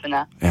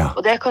samfunnet. Ja.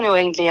 Og det kan jo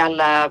egentlig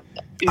gjelde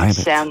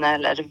utseende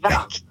eller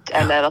vekt,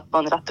 eller at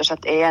man rett og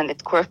slett er en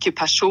litt quirky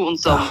person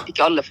som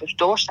ikke alle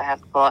forstår seg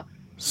helt på.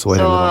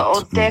 Og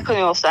det kan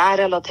jo også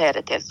jeg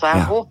relatere til, så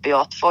jeg håper jo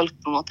at folk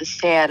på en måte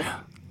ser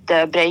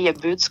det brede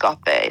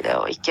budskapet i det,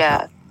 og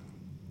ikke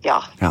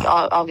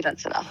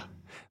avgrense det.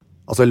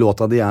 Altså,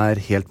 låta di er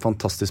helt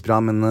fantastisk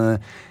bra, men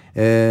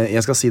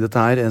jeg skal si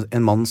dette her,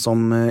 en mann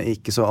som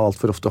ikke så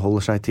alt for ofte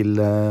holder seg til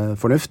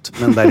fornuft,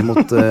 men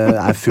derimot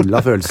er full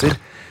av følelser.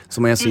 Så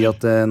må jeg si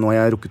at nå har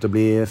jeg rukket å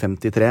bli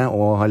 53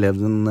 og har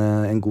levd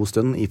en god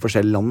stund i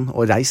forskjellige land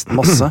og reist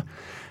masse.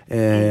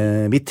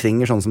 Vi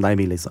trenger sånn som deg,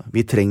 Lisa.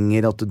 Vi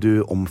trenger at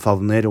du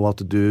omfavner og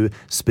at du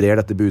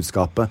sprer dette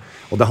budskapet.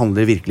 Og det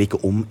handler virkelig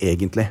ikke om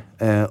egentlig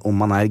om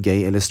man er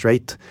gay eller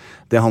straight.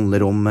 Det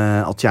handler om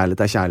at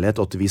kjærlighet er kjærlighet,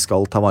 og at vi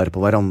skal ta vare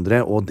på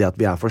hverandre, og det at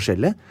vi er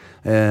forskjellige,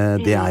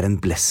 det er en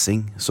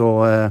blessing. Så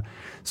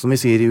som vi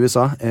sier i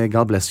USA,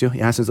 God bless you.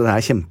 Jeg synes det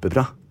er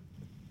kjempebra.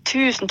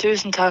 Tusen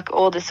takk,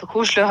 det er så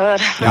koselig å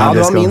høre. Ja,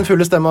 du har min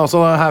fulle stemme også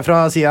her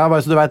fra siden,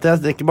 bare så du vet det.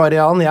 Det er ikke bare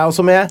Jan, jeg er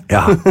også med.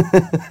 Ja.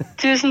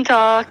 Tusen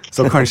takk.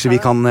 Så kanskje vi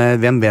kan,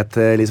 hvem vet,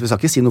 Lise, vi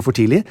skal ikke si noe for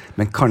tidlig,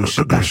 men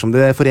kanskje dersom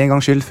det for en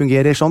gangs skyld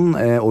fungerer sånn,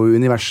 og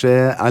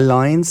universet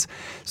aligns,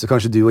 så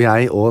kanskje du og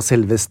jeg og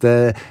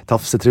selveste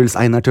Tafsetruls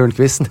Einar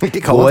Tørnquist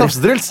går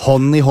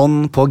hånd i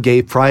hånd på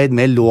Gay Pride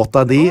med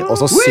låta di, og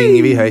så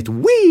synger vi høyt.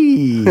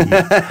 Wee!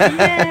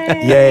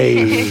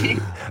 Yay!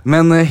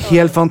 Men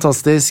helt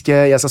fantastisk.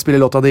 Jeg skal spille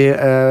låta di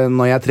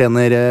når jeg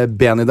trener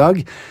ben i dag.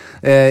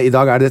 I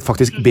dag er det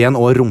faktisk ben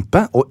og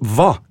rumpe. Og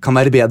hva kan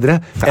være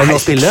bedre enn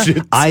å spille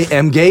I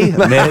Am Gay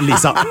med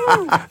Lisa?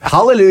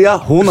 Halleluja,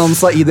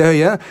 honansa i det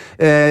høye.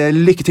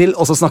 Lykke til,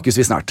 og så snakkes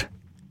vi snart.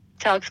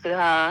 Takk skal du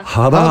ha.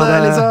 Ha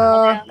det, Lisa.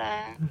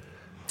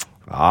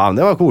 Ja, men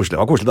det var koselig. Det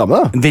var koselig dame,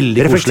 da.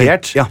 Veldig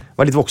reflektert. Ja.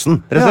 Var litt voksen.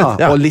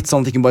 Ja, og litt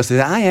sånn at ikke bare sier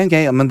I am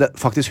gay, men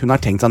faktisk hun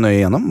har tenkt seg nøye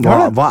igjennom.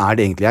 Hva er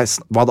det egentlig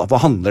hva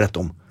handler dette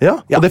om?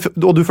 Ja, og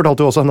du fortalte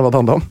jo også henne hva det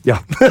handlet om.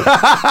 Ja.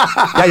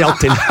 Jeg hjalp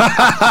til.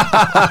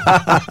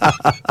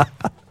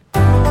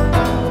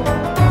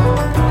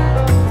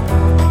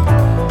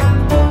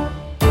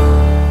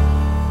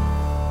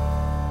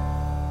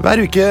 Hver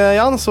uke,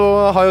 Jan, så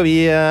har jo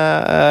vi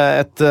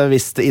et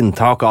visst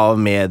inntak av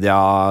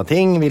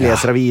mediating. Vi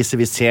leser aviser,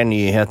 vi ser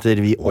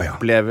nyheter, vi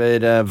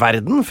opplever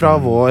verden fra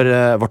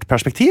vårt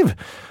perspektiv.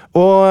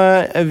 Og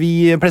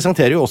vi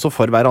presenterer jo også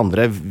for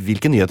hverandre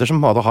hvilke nyheter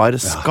som har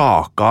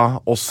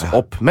skaket oss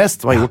opp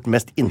mest, som har gjort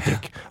mest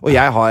inntrykk. Og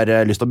jeg har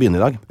lyst til å begynne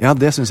i dag. Ja,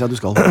 det synes jeg du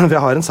skal. For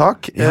jeg har en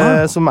sak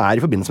som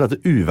i forbindelse med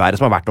dette uværet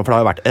som har vært nå, for det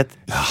har jo vært et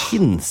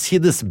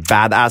hinsides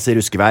badass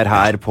ruskevær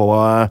her på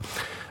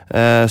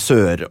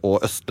Sør-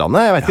 og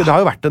Østlandet. Jeg vet ikke, det har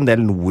jo vært en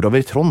del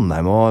nordover i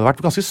Trondheim, og det har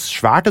vært ganske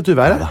svært et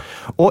uvær.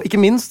 Og ikke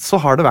minst så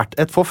har det vært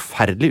et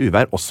forferdelig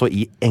uvær også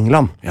i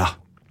England. Ja.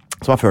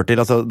 Som har ført til,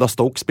 altså da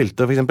Stoke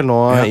spilte for eksempel nå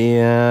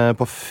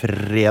på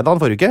fredagen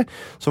forrige uke,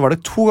 så var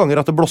det 2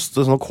 ganger at det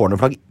blåste sånne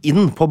cornerflagg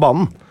inn på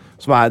banen.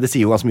 Det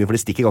sier jo ganske mye, for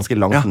de stikker ganske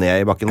langt ned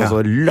i bakken, og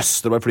så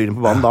løster det bare flyr inn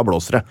på banen, da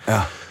blåser det.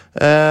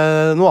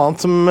 Noe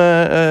annet som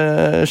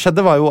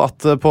skjedde var jo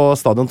at på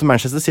stadion til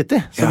Manchester City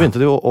så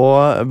begynte det jo å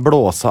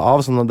blåse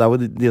av sånn der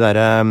hvor de der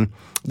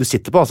du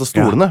sitter på, altså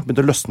stolene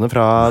begynte å løsne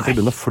fra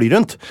tribunen og fly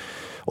rundt,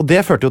 og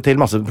det førte jo til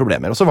masse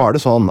problemer. Og så var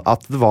det sånn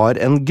at det var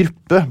en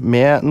gruppe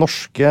med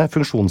norske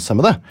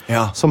funksjonshemmede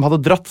som hadde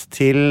dratt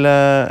til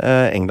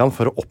England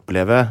for å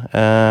oppleve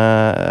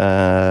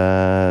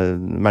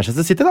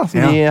Manchester City da,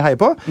 som de heier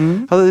på.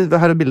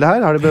 Her er bildet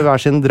her, har de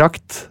hver sin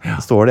drakt,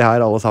 står de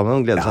her alle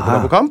sammen, gleder seg til å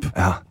gå på kamp.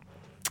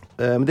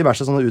 Med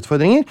diverse sånne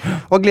utfordringer,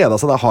 og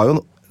gleda seg da har jo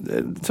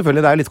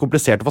selvfølgelig det er jo litt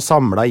komplisert å få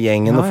samlet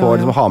gjengen og få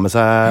liksom, ha med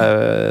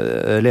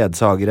seg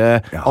ledsagere.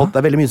 Alt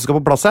er veldig mye som skal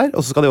på plass her,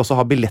 og så skal de også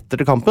ha billetter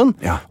til kampen.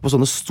 På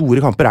sånne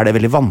store kamper er det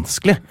veldig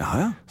vanskelig.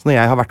 Så når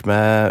jeg har vært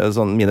med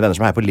mine venner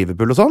som er her på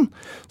Liverpool og sånn,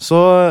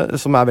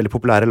 som er veldig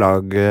populære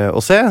lag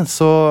å se,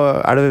 så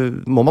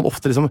må man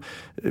ofte liksom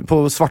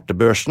på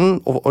svartebørsen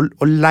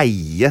og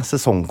leie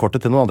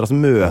sesongkortet til noen andre, altså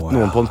møte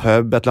noen på en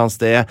pub et eller annet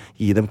sted,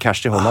 gi dem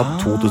cash i hånda,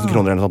 2000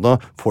 kroner eller noe sånt,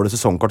 og får du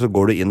sesongkort, så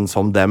går du inn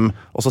som dem,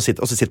 og så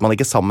sitter man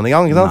ikke sammen en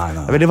gang, ikke sant?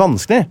 Det er veldig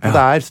vanskelig,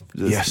 det er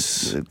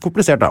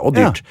komplisert da, og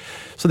dyrt.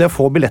 Så det å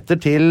få billetter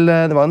til,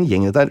 det var en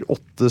gjeng der,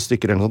 8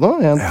 stykker eller noe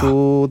sånt, 1,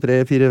 2, 3,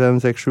 4, 5,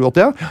 6, 7,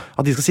 8,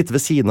 at de skal sitte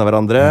ved siden av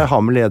hverandre, ha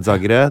med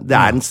ledsagere, det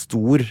er en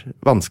stor,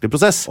 vanskelig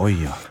prosess.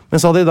 Men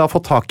så hadde de da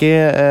fått tak i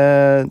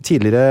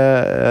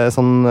tidligere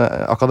sånn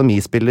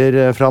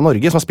akademispiller fra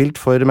Norge, som har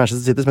spilt for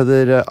Manchester City, som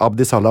heter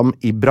Abdisalam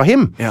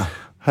Ibrahim.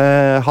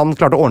 Han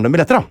klarte å ordne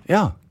billetter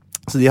da.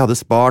 Så de hadde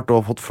spart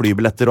og fått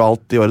flybilletter og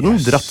alt i orden,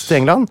 dratt til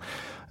England,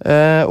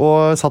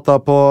 og satt da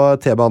på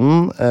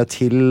T-banen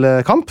til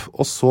kamp,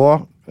 og så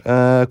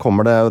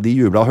kommer det, og de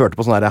jublet og hørte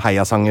på sånne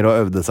heiasanger og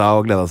øvde seg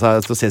og gledet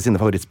seg til å se sine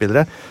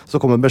favorittspillere. Så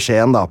kommer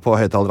beskjeden da på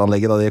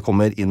høyttaleranlegget da de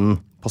kommer inn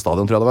på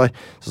stadion, tror jeg det var.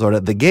 Så står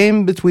det «The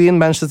game between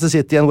Manchester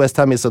City and West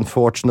Ham is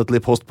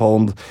unfortunately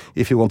postponed.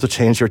 If you want to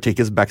change your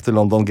tickets back to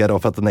London, get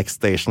off at the next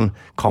station».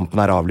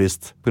 Kampen er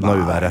avlyst på grunn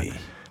av uværet.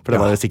 For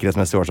det var jo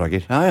sikkerhetsmessige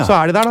årsaker. Så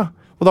er de der da.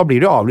 Og da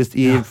blir det jo avlyst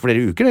i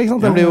flere uker, ikke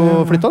sant? Den blir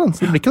jo flyttet den,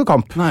 så det blir ikke noe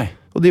kamp.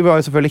 Og de var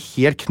jo selvfølgelig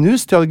helt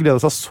knust, de hadde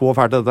gledet seg så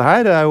fælt til dette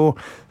her.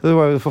 Det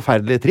var jo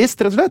forferdelig trist,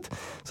 rett og slett.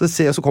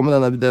 Så kom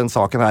den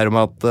saken her om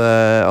at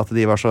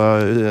de var så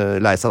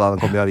lei seg da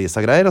den kom i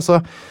avisa greier, og så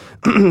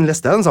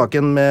leste jeg den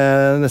saken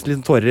med nesten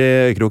litt tårer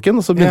i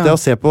øyekroken, og så begynte jeg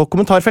å se på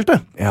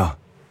kommentarfeltet.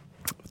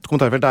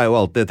 Kommentarfeltet er jo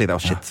alltid,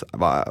 tenkte jeg, shit,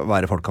 hva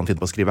er det folk kan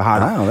finne på å skrive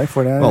her da? Det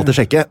får jeg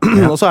alltid sjekke.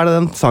 Og så er det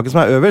den saken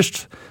som er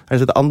øverst,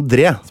 det heter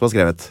André som har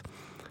skrevet.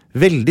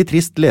 Veldig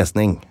trist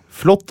lesning.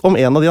 Flott om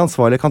en av de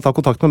ansvarlige kan ta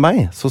kontakt med meg,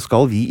 så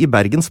skal vi i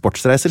Bergen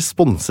Sportsreiser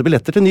sponse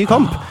billetter til ny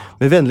kamp.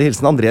 Med vennlig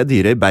hilsen André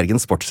Dyrøy, Bergen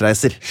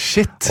Sportsreiser.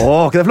 Shit!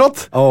 Ikke det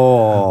flott?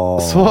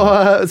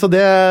 Så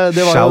det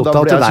var shout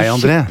out til deg,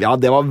 André. Ja,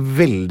 det var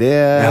veldig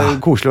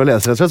koselig å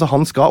lese, rett og slett, så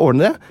han skal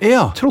ordne det.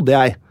 Trodde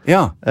jeg.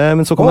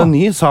 Men så kom det en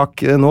ny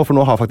sak nå, for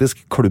nå har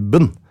faktisk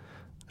klubben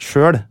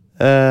selv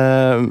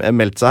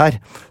meldt seg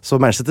her. Så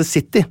Manchester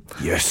City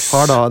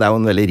har da, det er jo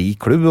en veldig rik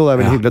klubb, og det er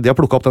veldig hyggelig at de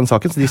har plukket opp den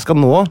saken, så de skal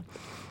nå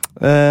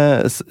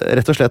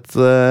rett og slett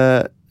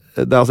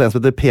det er altså en som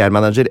heter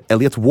PR-manager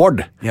Elliot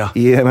Ward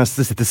i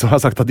Manchester City som har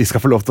sagt at de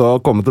skal få lov til å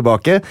komme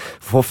tilbake,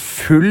 få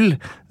full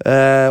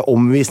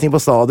omvisning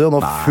på stadion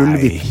og full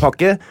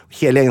VIP-pakke.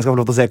 Hele gjengen skal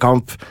få lov til å se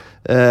kamp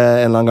en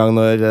eller annen gang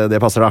når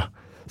det passer da.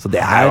 Så det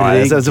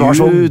jeg var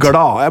så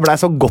glad, jeg ble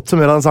så godt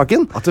humør av den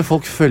saken. At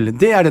folk følger,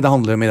 det er det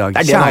handler om i dag.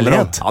 Det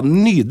kjærlighet. Ja,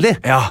 nydelig.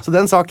 Så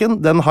den saken,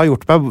 den har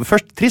gjort meg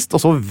først trist,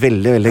 og så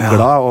veldig, veldig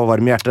glad og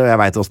varm i hjertet.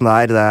 Jeg vet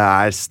hvordan det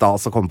er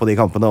stas å komme på de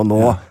kampene, og nå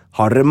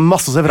har dere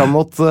masse å se frem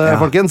mot,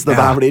 folkens. Dette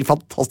her blir en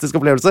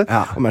fantastisk opplevelse,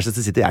 og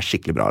Manchester City er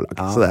skikkelig bra lag.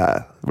 Så det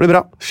blir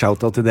bra.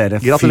 Shout-out til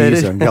dere.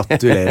 Gratulerer.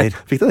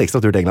 Gratulerer. Fikk du en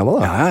ekstra tur til England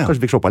da?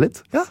 Kanskje fikk shoppa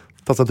litt?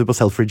 Tatt seg en tur på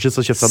Selfridges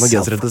og kjøpt seg noen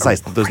gensere til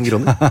 16 000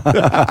 kroner.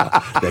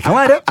 Det kan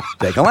være.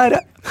 Det kan være.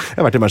 Jeg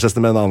har vært i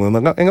Manchester med en annen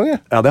en gang.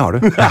 Ja, det har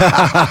du.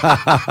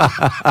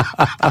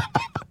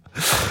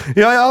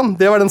 Ja,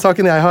 det var den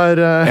saken jeg har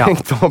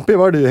hengt opp i.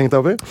 Hva har du hengt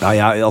opp i?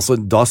 Altså,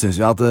 da synes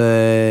vi at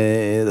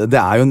det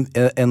er jo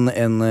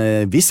en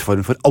viss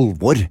form for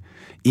alvor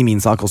i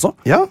min sak også.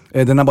 Ja.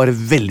 Den bare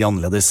veldig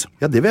annerledes.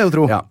 Ja, det vil jeg jo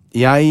tro. Ja.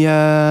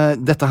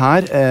 Dette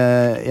her,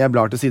 jeg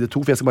blar til side 2,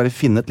 for jeg skal bare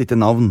finne et lite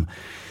navn.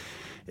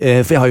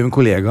 For jeg har jo en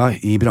kollega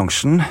i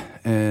bransjen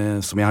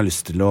som jeg har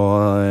lyst til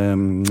å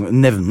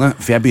nevne,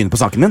 for jeg begynner på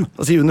saken min.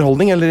 Altså i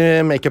underholdning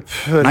eller make-up?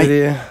 Nei,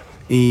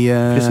 i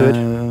frisør?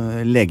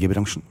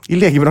 Legebransjen. I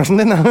legebransjen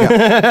din, ja.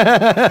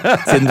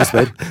 Siden du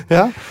spør.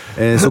 Ja.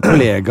 Så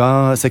kollega,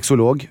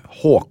 sexolog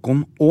Håkon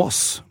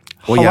Aas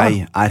og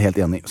jeg helt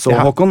enig. Så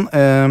Håkon,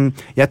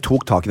 jeg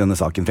tok tak i denne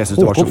saken, for jeg synes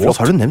det var så flott.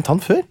 Har du nevnt han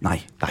før? Nei,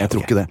 jeg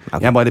tror ikke det.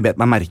 Jeg bare bet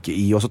meg merke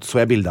i, og så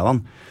jeg bildet av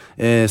han.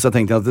 Så jeg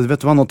tenkte at,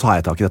 vet du hva, nå tar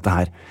jeg tak i dette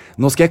her.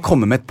 Nå skal jeg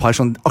komme med et par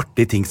sånne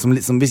artige ting som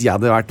hvis jeg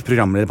hadde vært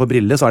programleder på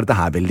Brille, så er dette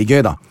her veldig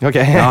gøy da. Ok.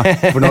 Ja,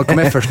 for nå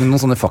kommer jeg først med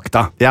noen sånne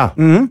fakta. Ja.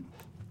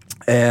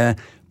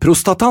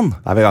 Prostatan.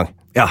 Da er vi i gang.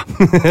 Ja.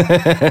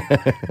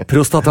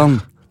 Prostatan.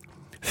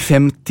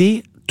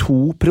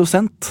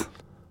 52%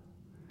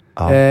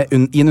 i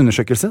en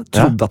undersøkelse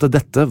trodde at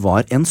dette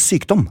var en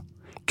sykdom.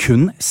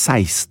 Kun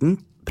 16%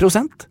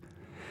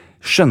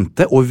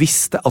 skjønte og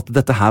visste at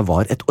dette her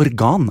var et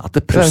organ, at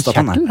det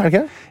prostatan er det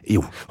ikke?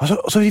 Jo.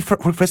 Altså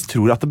folk flest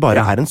tror at det bare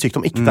er en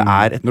sykdom, ikke det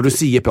er et... Når du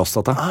sier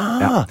prostata.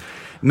 Ja.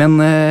 Men...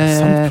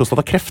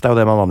 prostatakreft er jo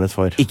det man vanligvis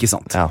får. Ikke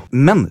sant. Ja.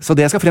 Men, så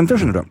det jeg skal frem til,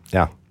 skjønner du,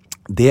 ja.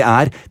 Det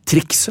er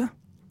trikset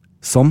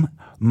som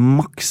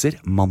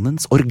makser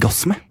mannens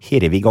orgasme.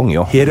 Her er vi i gang,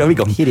 jo. Her er vi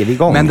i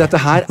gang. Men dette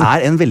her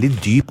er en veldig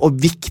dyp og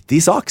viktig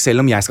sak,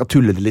 selv om jeg skal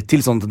tulle det litt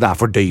til, sånn at det er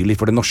fordøyelig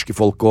for det norske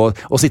folk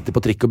å sitte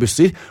på trikk og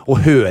busser og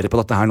høre på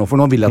dette her nå, for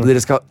nå vil jeg at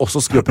dere skal også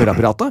skru opp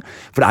høreapparatet,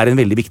 for det er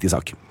en veldig viktig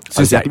sak.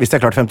 Hvis jeg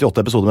har klart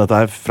 58 episoder med dette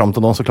her frem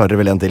til nå, så klarer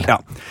dere vel en til.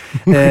 Ja.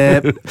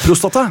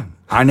 Prostata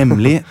er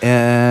nemlig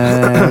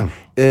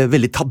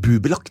veldig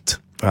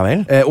tabubelagt. Ja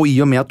vel. Og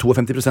i og med at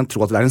 52%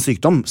 tror at det er en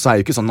sykdom, så er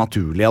det jo ikke sånn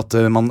naturlig at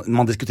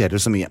man diskuterer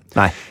det så mye.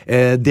 Nei.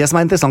 Det som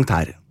er interessant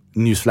her,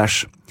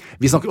 newsflash,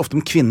 vi snakker ofte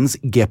om kvinnens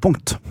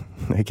G-punkt.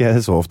 Ikke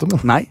så ofte, men...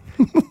 Nei,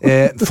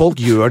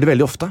 folk gjør det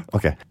veldig ofte.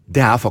 Ok.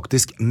 Det er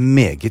faktisk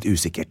meget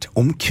usikkert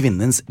om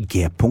kvinnens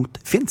G-punkt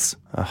finnes.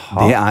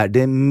 Aha. Det er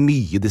det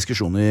mye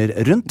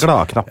diskusjoner rundt.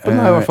 Gladknappen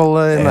er i hvert fall...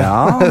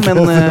 Ja,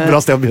 men... bra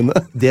sted å begynne.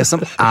 Det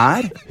som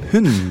er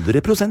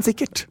 100%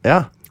 sikkert,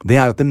 det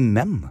er at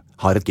menn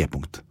har et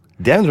G-punkt.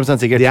 Det er 100%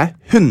 sikkert.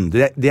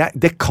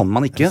 Det kan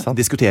man ikke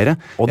diskutere,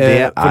 og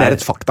det for det er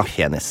et fakta.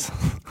 Penis.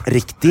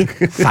 Riktig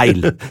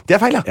feil. Det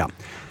er feil, ja.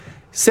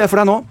 Se for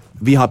deg nå,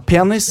 vi har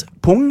penis,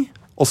 pung,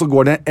 og så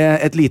går det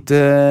et lite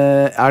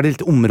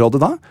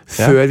område da,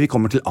 før vi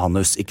kommer til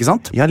anus, ikke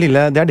sant? Ja, det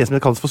er det som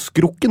kalles for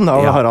skrukken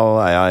da, Harald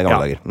Eia i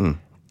gamle dager. Mm.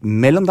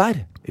 Mellom der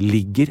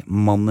ligger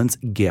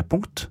mannens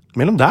G-punkt.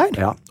 Mellom der?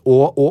 Ja,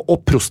 og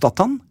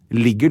prostatan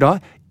ligger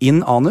da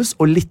inn anus,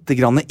 og litt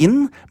grann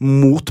inn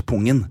mot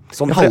pungen.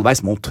 Sånn halvveis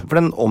mot. For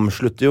den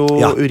omslutter jo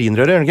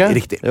urinrøret, gjør den ikke?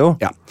 Riktig. Jo.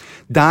 Ja.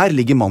 Der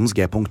ligger mannens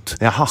G-punkt.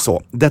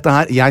 Så, dette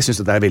her, jeg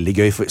synes det er veldig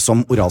gøy, for,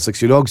 som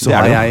oralsexolog,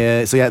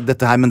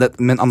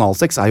 men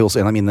analsex er jo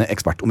også en av mine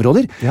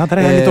ekspertområder. Ja, der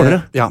er jeg litt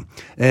dårligere. Ja.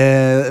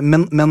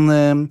 Men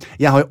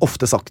jeg har jo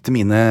ofte sagt til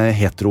mine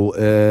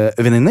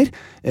hetero-venninner,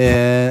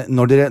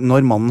 når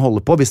mannen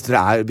holder på, hvis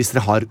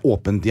dere har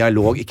åpen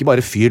dialog, ikke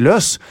bare fyr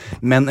løs,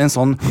 men en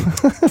sånn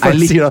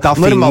litt av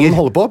finger. Når mannen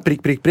holder på,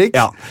 prikk,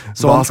 ja,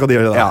 hva skal de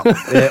gjøre da? Ja.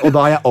 Og da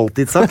har jeg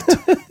alltid sagt,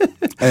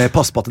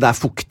 pass på at det er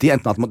fuktig,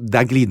 enten at det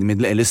er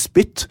glidemiddel eller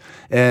spytt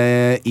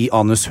i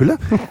anushullet.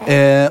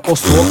 Og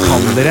så kan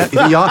dere,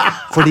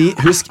 fordi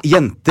husk,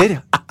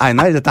 jenter,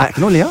 Einar, dette er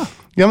ikke noe å le av.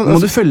 Må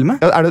du følge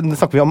med?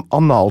 Snakker vi om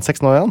analsex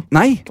nå, Jan?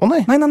 Nei.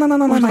 Nei.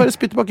 Hvorfor bare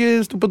spytte bak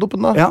i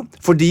stoppen da? Ja,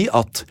 fordi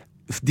at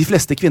de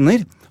fleste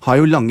kvinner har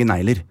jo lange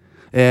negler.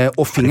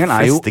 Og fingeren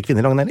er jo... De fleste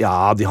kvinner lange negler?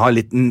 Ja, de har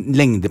litt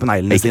lengde på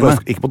neglene sine.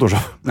 Ikke på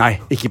Torshov. Nei,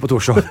 ikke på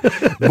Torshov.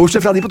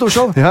 Bortsett fra de på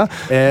Torshov. Ja.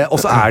 Og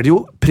så er det jo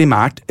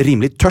primært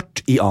rimelig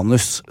tørt i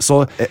anus.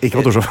 Så, ikke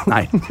på Torshov.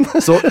 Nei.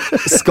 Så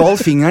skal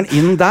fingeren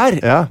inn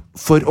der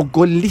for å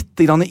gå litt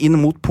inn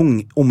mot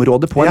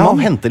pungområdet på en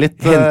mann. Hente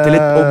litt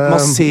og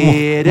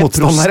massere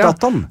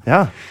prostatan.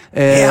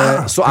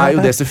 Så er jo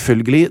det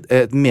selvfølgelig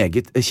et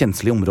meget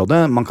kjenslig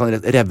område. Man kan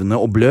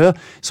revne og blø,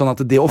 sånn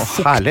at det å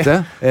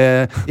fukte...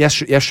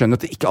 Jeg skjønner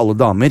at ikke alle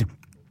damer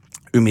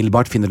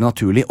umiddelbart finner det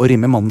naturlig å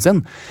rimme mannen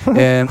sin,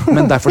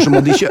 men derfor så må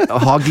de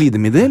ha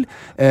glidemiddel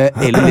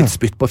eller litt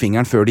spytt på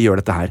fingeren før de gjør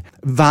dette her.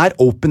 Vær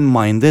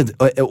open-minded,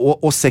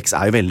 og sex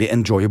er jo veldig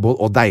enjoyable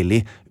og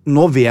deilig.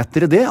 Nå vet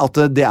dere det, at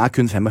det er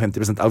kun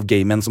 55% av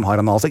gay menn som har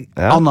analsex.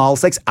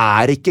 Analsex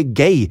er ikke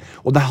gay,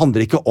 og det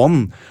handler ikke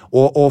om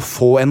å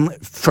få en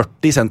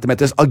 40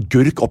 centimeters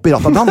agurk opp i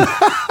ratatan.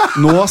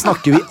 Nå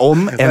snakker vi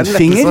om en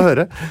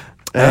finger,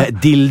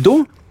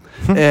 dildo,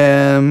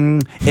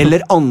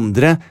 eller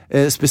andre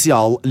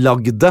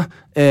spesiallagde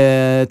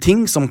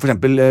ting som for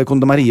eksempel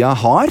Kondomaria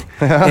har,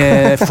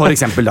 for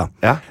eksempel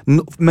da.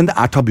 Men det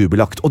er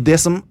tabubelagt, og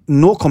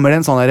nå kommer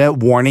det en sånn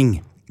warning.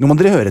 Nå må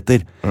dere høre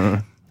etter.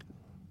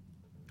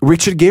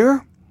 Richard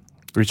Gere,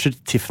 Richard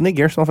Tiffany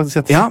Gere, som han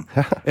faktisk heter. Ja,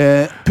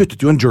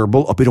 puttet jo en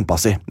gerbil opp i rumpa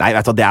si. Nei,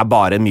 vet du, det er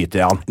bare en myte,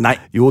 Jan. Nei.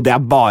 Jo, det er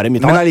bare en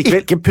myte. Men Han har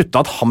allikevel- ikke puttet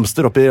et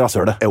hamster opp i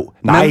rasshølet. Jo.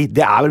 Nei, Men-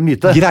 det er vel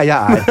myte. Greia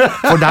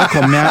for der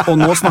kommer jeg, og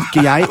nå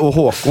snakker jeg og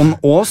Håkon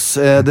Aas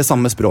det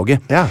samme språket.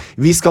 Ja.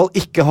 Vi skal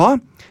ikke ha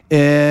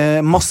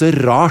masse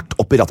rart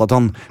opp i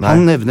Ratatan.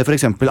 Han nevner for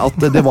eksempel at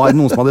det var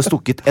noen som hadde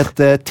stukket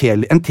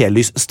en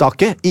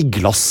telysstake i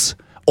glass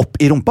opp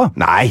i rumpa.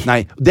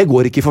 Nei. Det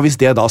går ikke, for hvis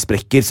det da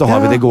sprekker, så har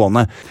vi det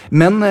gående.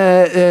 Men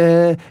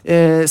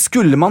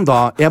skulle man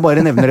da, jeg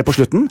bare nevner det på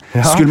slutten,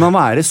 skulle man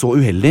være så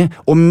uheldig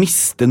å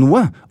miste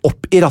noe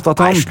opp i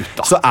Ratatan, Nei, slutt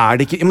da. så er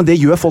det ikke, men det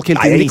gjør folk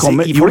hele tiden. De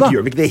kommer, jo folk da.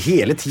 gjør vel ikke det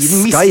hele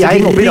tiden. Skal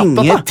jeg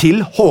ringe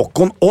til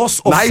Håkon Aas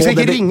og Nei, få skal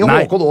ikke det? ringe Nei.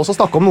 Håkon Aas og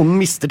snakke om noen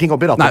mister ting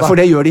opp i rattet. Nei, for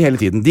det gjør de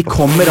hele tiden. De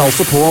kommer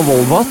altså på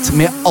Volvat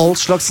med all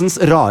slagsens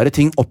rare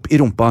ting opp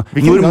i rumpa.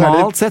 Hvilken gang er det?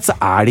 Normalt sett så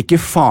er det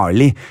ikke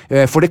farlig,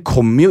 for det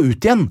kommer jo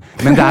ut igjen.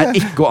 Men det er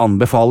ikke å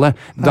anbefale.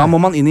 Da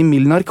må man inn i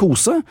mild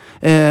narkose,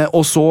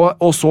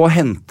 og så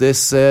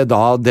hentes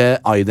da det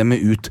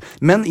eidemet ut.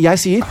 Men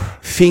jeg sier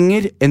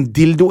finger, en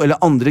dildo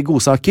eller andre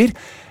godsaker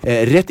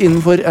rett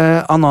innenfor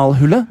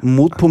analhullet,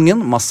 mot pungen,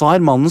 massar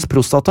mannens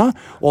prostata,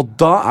 og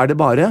da er det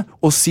bare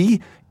å si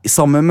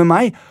sammen med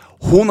meg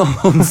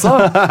Honanza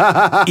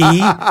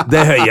i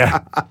det høye.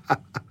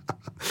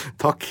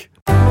 Takk.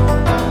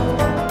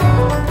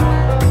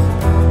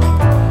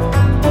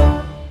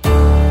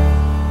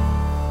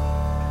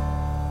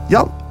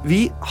 Ja,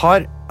 vi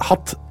har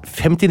hatt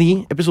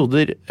 59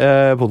 episoder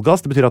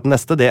podcast. Det betyr at den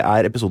neste, det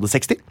er episode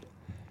 60.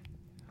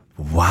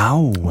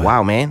 Wow.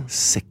 Wow, man.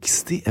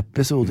 60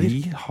 episoder.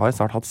 Vi har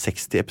snart hatt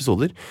 60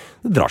 episoder.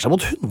 Det drar seg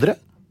mot 100.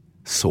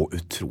 Så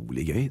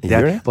utrolig gøy. Det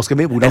gjør det. Hvordan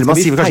Eller man skal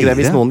sier vi vel kanskje det,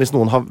 feire? hvis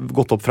noen har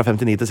gått opp fra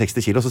 59 til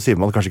 60 kilo, så sier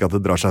man kanskje ikke at det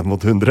drar seg mot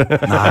 100.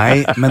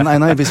 Nei, men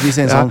Einar, hvis vi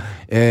sier sånn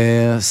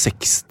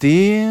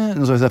 60,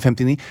 nå skal vi si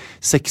 59,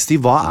 60,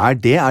 hva er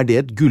det? Er det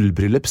et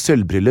gullbryllup,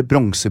 sølvbryllup,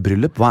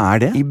 bronsebryllup? Hva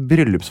er det? I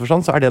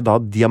bryllupsforstand så er det da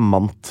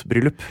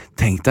diamantbryllup.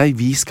 Tenk deg,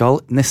 vi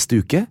skal neste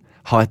uke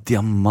ha et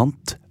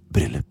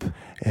diamantbryllup.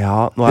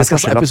 Ja, nå Det er skal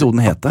forskjellen episoden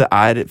at hete. det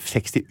er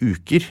 60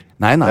 uker,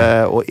 Nei.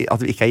 og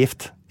at vi ikke er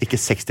gift. Ikke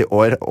 60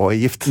 år og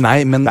gift.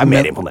 Nei, men- det er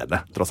mer men-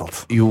 imponerende, tross alt.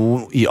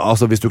 Jo, ja,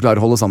 altså hvis du klarer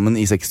å holde sammen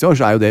i 60 år,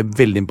 så er jo det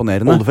veldig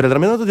imponerende.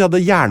 Oldeforeldrene mine de hadde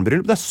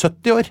jernbryllup. Det er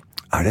 70 år.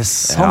 Er det Ja,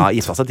 sant?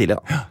 gifta seg tidlig,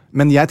 da.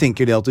 Men jeg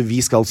tenker det at vi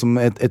skal som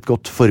et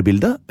godt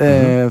forbilde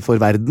for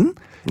verden.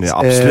 Ja,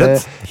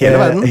 absolutt. Hele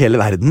verden. Hele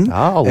verden.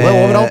 Ja, alle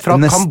overalt. Fra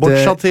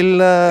Kambodsja til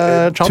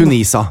Tsjad.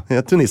 Tunisia.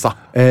 Ja, Tunisia.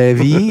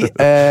 Vi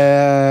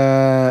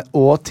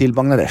og til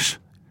Bangladesh.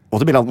 Og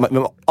til Biland, men vi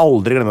må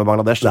aldri glemme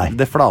Bangladesh. Nei.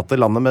 Det flate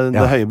landet med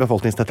Ja. det høye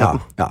befolkningstettheten.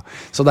 Ja.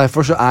 Så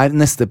derfor så er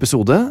neste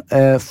episode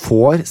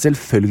får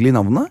selvfølgelig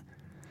navnet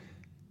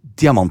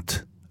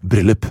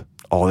Diamantbryllup.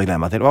 Å, det gleder jeg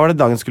meg til. Hva var det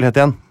dagen skulle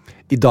hete igjen?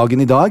 I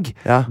dagen i dag,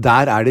 Ja.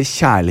 der er det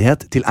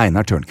kjærlighet til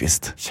Einar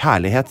Tørnquist.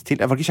 Kjærlighet til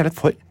Var det ikke kjærlighet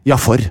for? Ja,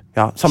 for.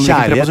 Ja, Samme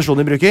hvilken preposisjon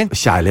vi bruker.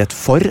 Kjærlighet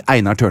for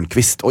Einar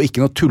Tørnquist. Og ikke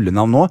noe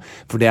tullenavn nå,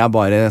 for det er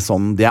bare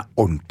sånn, det er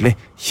ordentlig.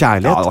 Ja,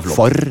 det Kjærlighet var flott.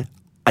 for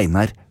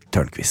Einar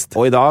Tørnquist.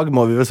 Og i dag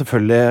må vi vel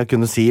selvfølgelig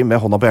kunne si med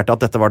hånda på hjertet at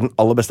dette var den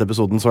aller beste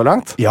episoden så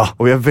langt. Ja.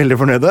 Og vi er veldig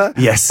fornøyde.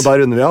 Yes. Og da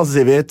runder vi av, så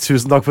sier vi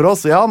tusen takk for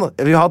oss. Jan,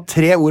 vi har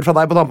 3 ord fra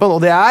deg på tampen, og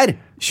det er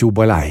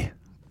Tjobalei.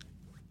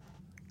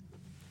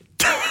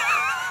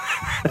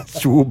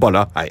 tjo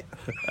balla hei.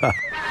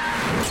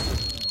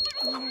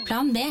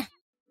 Plan B.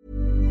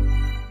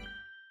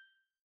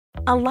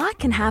 A lot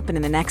can happen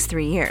in the next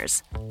 3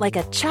 years. Like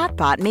a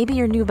chatbot may be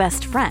your new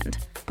best friend.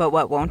 But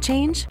what won't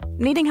change?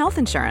 Needing health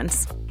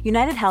insurance.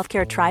 United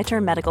Healthcare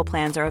Tri-Term Medical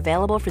Plans are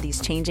available for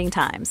these changing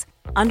times.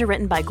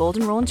 Underwritten by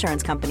Golden Rule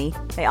Insurance Company,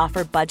 they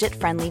offer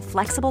budget-friendly,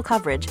 flexible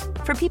coverage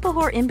for people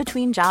who are in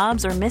between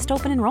jobs or missed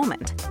open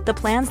enrollment. The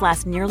plans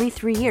last nearly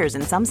 3 years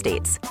in some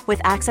states, with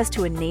access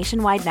to a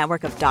nationwide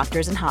network of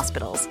doctors and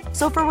hospitals.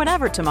 So for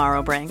whatever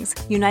tomorrow brings,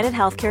 United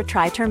Healthcare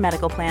Tri-Term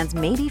Medical Plans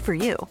may be for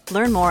you.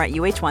 Learn more at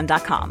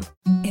uh1.com.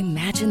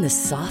 Imagine the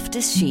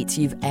softest sheets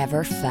you've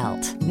ever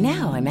felt.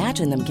 Now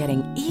imagine them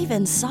getting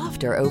even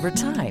softer over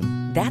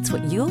time. That's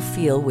what you'll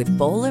feel with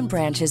Boll &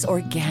 Branch's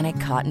organic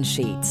cotton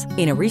sheets.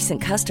 In a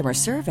recent customer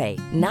survey,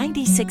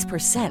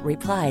 96%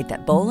 replied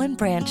that Boll &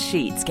 Branch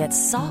sheets get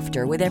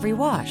softer with every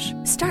wash.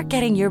 Start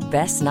getting your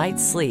best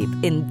night's sleep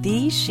in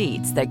these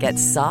sheets that get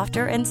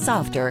softer and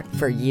softer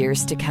for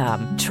years to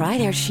come. Try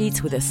their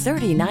sheets with a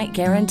 30-night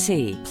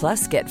guarantee.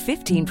 Plus, get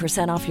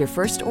 15% off your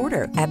first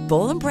order at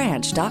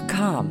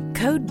bollandbranch.com.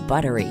 Code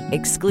BUTTERY.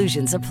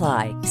 Exclusions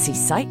apply. See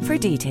site for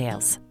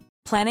details.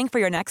 Planning for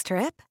your next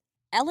trip?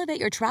 Elevate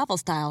your travel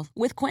style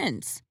with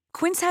Quince.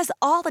 Quince has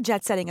all the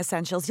jet-setting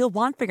essentials you'll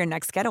want for your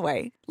next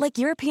getaway, like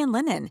European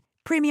linen,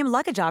 premium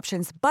luggage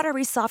options,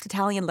 buttery soft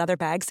Italian leather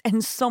bags,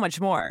 and so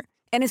much more.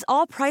 And is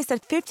all priced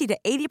at 50 to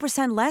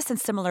 80% less than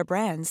similar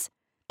brands.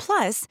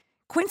 Plus,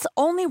 Quince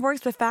only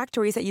works with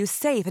factories that use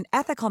safe and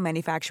ethical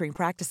manufacturing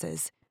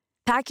practices.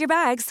 Pack your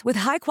bags with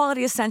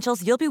high-quality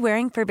essentials you'll be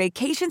wearing for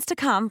vacations to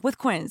come with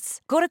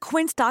Quince. Go to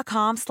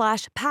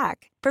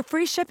quince.com/pack for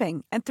free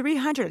shipping and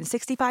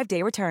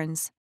 365-day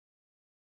returns.